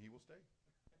leave and he will stay.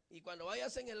 Y cuando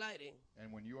vayas en el aire,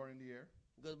 And when you are in the air,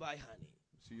 goodbye, honey.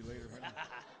 see you later, honey.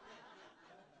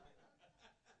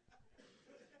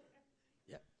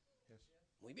 Ya, Yes.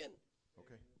 muy bien.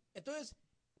 Okay. Entonces,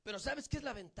 pero ¿sabes qué es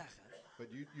la ventaja? But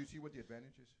you see what the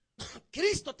advantage is?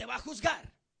 Cristo te va a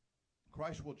juzgar,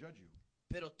 Christ will judge you,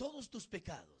 pero todos tus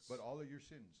pecados but all of your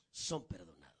sins son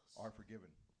perdonados. are forgiven.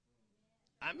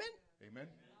 Amén. Amen?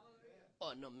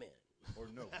 Oh, no, man. Or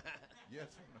no? Yes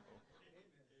or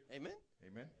no? Amén.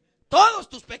 Amen? Todos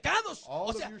tus pecados. All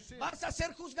O sea, of your sins. vas a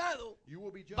ser juzgado. You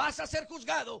will be judged. Vas a ser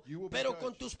juzgado, You will be pero judged.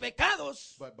 con tus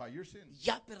pecados But by your sins,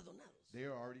 ya perdonados. they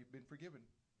are already been forgiven.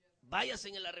 Vayas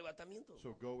en el arrebatamiento.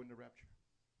 So go in the rapture.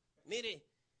 Mire,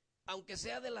 aunque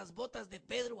sea de las botas de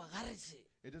Pedro, agárrese.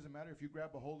 It doesn't matter if you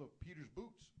grab a hold of Peter's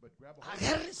boots, but grab a hold.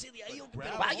 Agárrese de ahí, But pero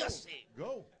grab váyase. hold.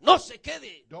 Go. No se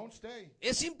quede. Don't stay.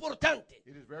 Es importante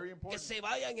It is very que important se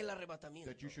vaya en el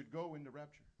arrebatamiento. that you should go in the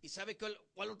rapture. ¿Y sabe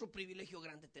cuál otro privilegio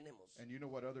grande tenemos? And you know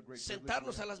what other great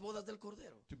Sentarnos privilege a las bodas del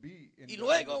Cordero. to be in Y the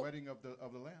luego- wedding of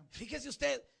the Lamb. Fíjese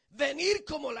usted, venir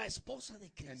como la esposa de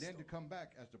And then to Cristo come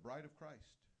back as the bride of Christ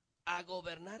a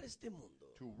gobernar este mundo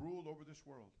to rule over this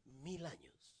world 1000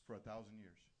 años. for 1,000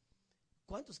 years.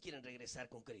 ¿Cuántos quieren regresar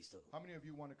con Cristo? How many of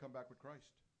you want to come back with Christ?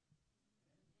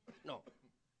 No.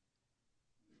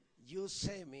 You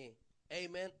say me,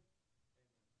 amen,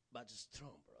 but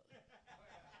strong, brother.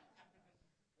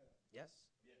 Yes.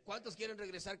 ¿Cuántos quieren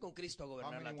regresar con Cristo a How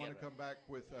gobernar la many want to tierra? come back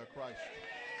with Christ?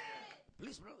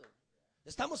 Please, brother.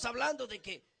 Estamos hablando de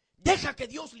que deja que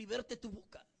Dios liberte tu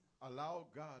boca. Allow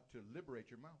God to liberate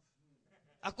your mouth.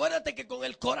 Acuérdate que con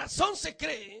el corazón se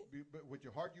cree, But with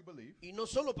your heart you believe, y no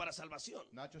solo para salvación,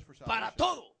 not just for para salvation,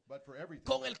 todo. but for everything.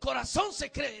 Con el corazón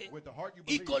se cree With the heart you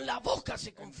y believe, con la boca se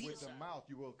and with the confiesa. mouth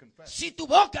you will confess. Si tu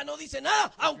boca no dice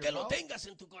nada, aunque your lo mouth- tengas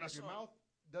en tu If your corazón. mouth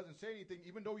doesn't say anything,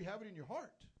 even though you have it in your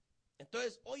heart.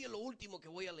 Entonces, oye lo último que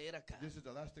voy a leer acá. This is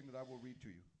the last thing that I will read to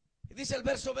you. Dice el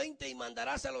verso 20, y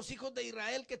mandarás a los hijos de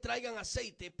Israel que traigan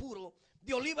aceite puro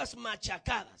de olivas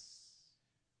machacadas.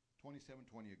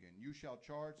 27:20 again. You shall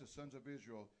charge the sons of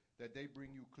Israel that they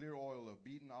bring you clear oil of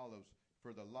beaten olives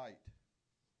for the light.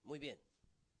 Muy bien.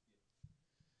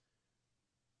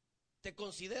 ¿Te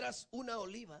consideras una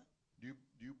oliva? Do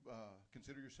you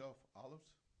consider yourself olives?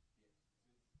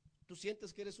 ¿Tú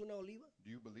sientes que eres una oliva?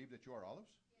 Do you believe that you are olives?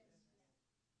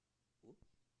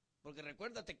 Porque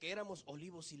recuérdate que éramos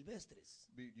olivos silvestres.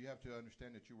 You have to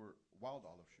understand that you were wild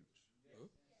olive shoots.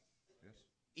 Yes.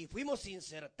 Y fuimos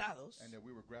insertados And that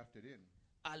we were grafted in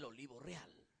al olivo real.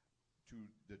 to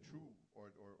the true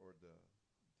or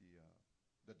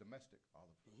the domestic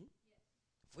olive.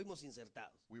 Fuimos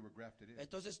insertados. We were grafted in.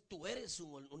 Entonces tú eres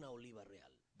una oliva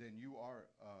real. Then you are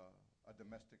a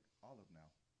domestic olive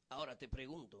now. Ahora te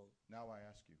pregunto, Now I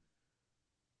ask you.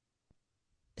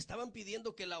 estaban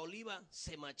pidiendo que la oliva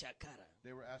se machacara,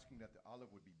 They were asking that the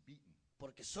olive would be beaten.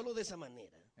 porque solo de esa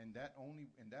manera And that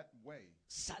only in that way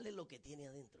sale lo que tiene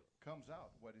adentro. comes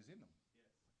out what is in them.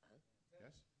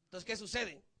 Yes? Entonces, ¿qué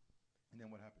sucede? And then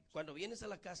what happens? Cuando vienes a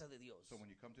la casa de Dios, So when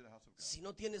you come to the house of God, si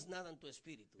no tienes nada en tu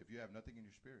espíritu, if you have nothing in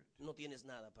your spirit, no tienes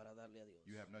nada para darle a Dios.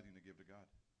 you have nothing to give to God.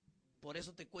 Por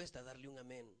eso te cuesta darle un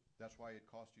amén. That's why it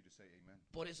costs you to say amen.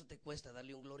 Por eso te cuesta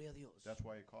darle un gloria a Dios. That's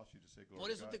why it costs you to say Por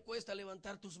glory to eso God. te cuesta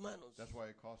levantar tus manos. That's why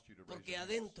it costs you to raise Porque your hands.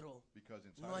 adentro Because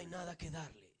inside no hay of you, nada que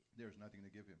darle. there's nothing to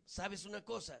give him. ¿Sabes una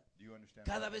cosa? Do you understand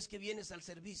Cada that? vez que vienes al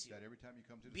servicio, That every time you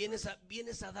come to the vienes service,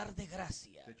 vienes a dar de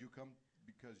gracia that you come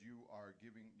because you are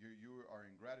giving, you are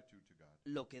in gratitude to God.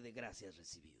 lo que de gracia has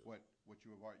recibido. What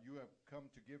you have come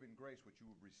to give in grace what you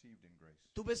have received in grace.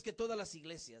 Tú ves que todas las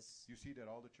iglesias You see that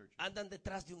all the churches, andan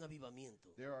detrás de un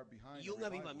avivamiento. they are behind Y a un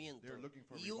revival. avivamiento. They're looking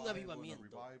for Y un revival and a avivamiento.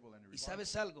 revival and a Y revival.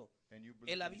 sabes algo, And you el you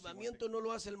see one avivamiento thing. no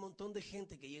lo hace el montón de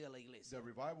gente que llega a la iglesia. The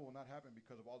revival will not happen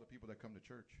because of all the people that come to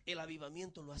church. El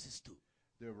avivamiento lo haces tú.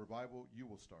 The revival you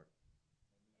will start.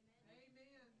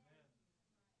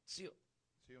 ¿Sí o,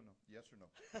 See or no? Yes or no?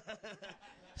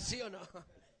 ¿sí o no?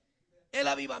 El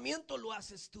avivamiento lo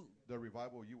haces tú. The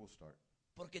revival you will start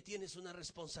Porque tienes una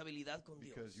responsabilidad con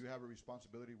Dios. because you have a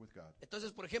responsibility with God.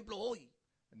 Entonces, por ejemplo, hoy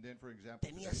And then, for example,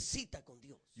 tenías today, cita con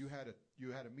Dios. you had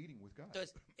a meeting with God.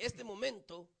 Entonces, este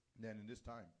momento And then in this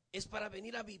time, es para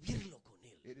venir a vivirlo con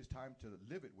Él. it is time to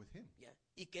live it with Him, ¿Ya?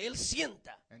 Y que Él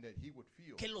sienta and that He would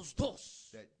feel que los dos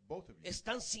that both of you,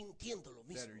 están sintiendo lo that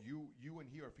mismo are you and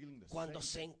He are feeling the cuando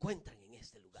same, se encuentran en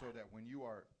este lugar. so that when you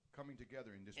are coming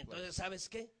together in this Entonces, place, ¿sabes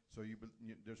qué? so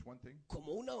there's one thing,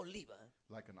 Como una oliva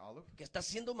like an olive que está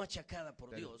siendo machacada por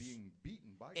that is Dios. being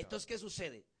beaten by God. Entonces, ¿qué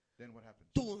sucede? Then what happens?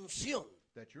 Tu unción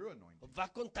That your anointing va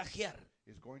a contagiar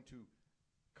is going to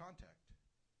contact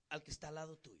al que está al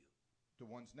lado tuyo. the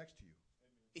ones next to you.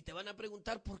 Y te van a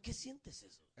preguntar, ¿por qué sientes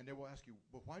eso? And they will ask you,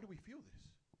 but why do we feel this?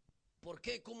 ¿Por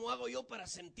qué? ¿Cómo hago yo para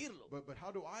sentirlo? But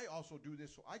how do I also do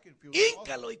this so I can feel this also?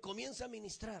 Híncalo y comienza a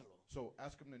ministrarlo. So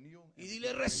ask them to kneel Y and dile,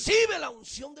 begin to recibe la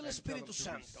unción del and tell them Espíritu to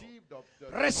Santo. receive the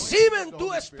Recibe anointing en of the tu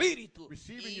Holy Spirit. espíritu.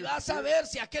 Receive in Y your vas a spirit. ver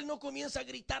si aquel no comienza a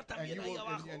gritar And también you ahí will,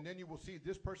 abajo. and then you will see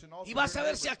this person also Y vas a here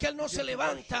ver si aquel no begin se to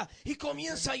levanta worship. y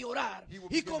comienza a llorar He will y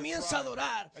begin to comienza a cry,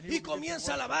 adorar and he y will begin to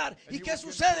comienza a worship, alabar. and ¿Y he qué will begin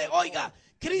to sucede? adore. Oiga, And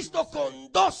Cristo he will say,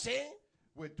 con 12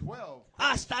 with 12,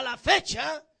 hasta la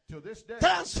fecha till this day,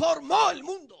 transformó el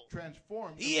mundo.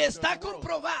 transformed Y the está world.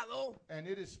 comprobado And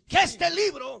it is que este seen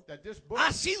libro that this book,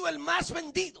 ha sido el más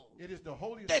vendido it is the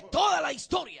holiest de book toda la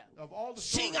historia, of all the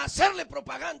sin stories. hacerle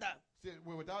propaganda,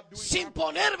 Without doing sin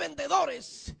propaganda. poner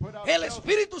vendedores. El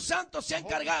Espíritu Santo se ha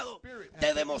encargado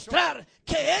de demostrar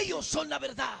que ellos son la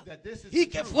verdad y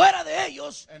que fuera de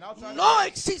ellos no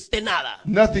existe nada.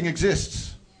 Nothing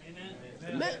exists.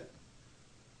 Amén.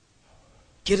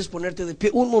 ¿Quieres ponerte de pie?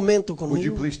 Un momento Would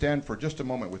you conmigo. please stand for just a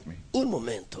moment with me? Un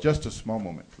momento. Just a small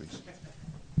moment, please.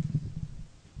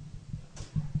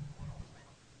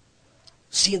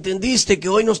 Si entendiste que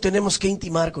hoy nos tenemos que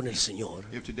intimar con el Señor,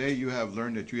 If today you have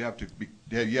learned that you have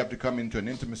to come into an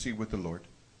intimacy with the Lord,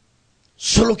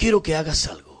 solo quiero que hagas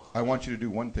algo. I want you to do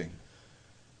one thing.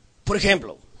 Por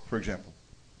ejemplo, For example,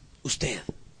 usted,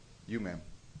 you, ma'am,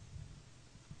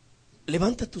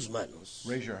 levanta tus manos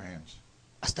raise your hands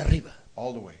hasta arriba.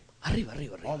 all the way, Arriba,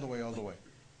 arriba, all arriba. the way, all the way.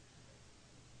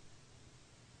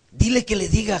 Dile que le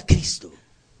diga a Cristo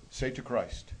Say to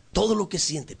Christ todo lo que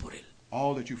siente por Él.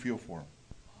 all that you feel for Him.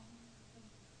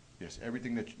 Yes,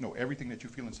 everything that you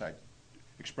feel inside.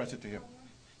 Express it to Him.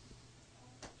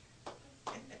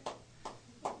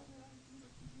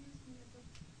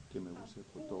 Que me use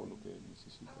por todo lo que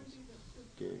necesitas.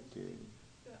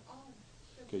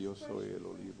 Que yo soy el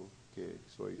olivo, que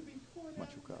soy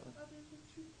machucado.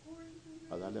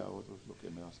 A darle a otros lo que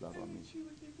me has dado a mí.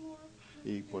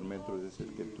 Y por medio de eso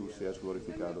que tú seas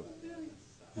glorificado.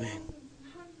 Amén.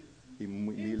 Y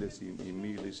miles y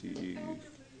miles y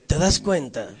 ¿Te das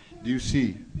cuenta do you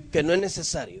see que no es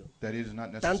necesario that it is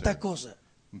not tanta necessary cosa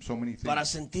so many things para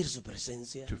sentir su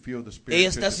presencia? to feel the spirit? Ella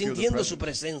está to feel the sintiendo su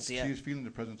presence. presencia. She is feeling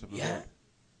the presence of the Ya. Lord.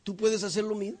 Tú puedes hacer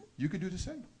lo mismo. You can do the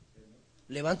same.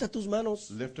 Levanta tus manos,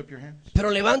 Lift up your hands.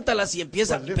 pero levántalas y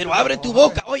empieza, But lift pero them abre up tu high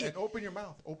boca. Oye, and open your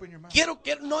mouth. Open your mouth.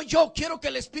 quiero que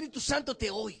el Espíritu Santo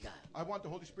te oiga. I want the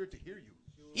Holy Spirit to hear you.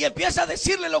 Y empieza a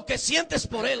decirle lo que sientes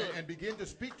por Él. And begin to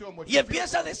speak to him what Y you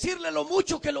empieza a feel. decirle lo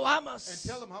mucho que lo And amas,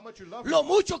 tell him how much you love lo him.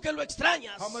 mucho que lo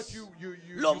extrañas, How much you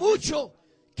lo miss mucho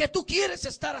que tú quieres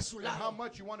estar a su him, and how lado.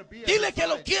 much you want to be at Dile his que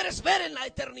lo side. quieres ver en la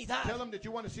eternidad, Tell him that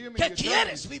you want to see him in que the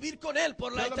quieres eternity. vivir con Él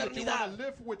por la Tell him that you eternidad. want to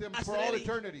live with him Haz for all ready.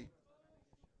 eternity.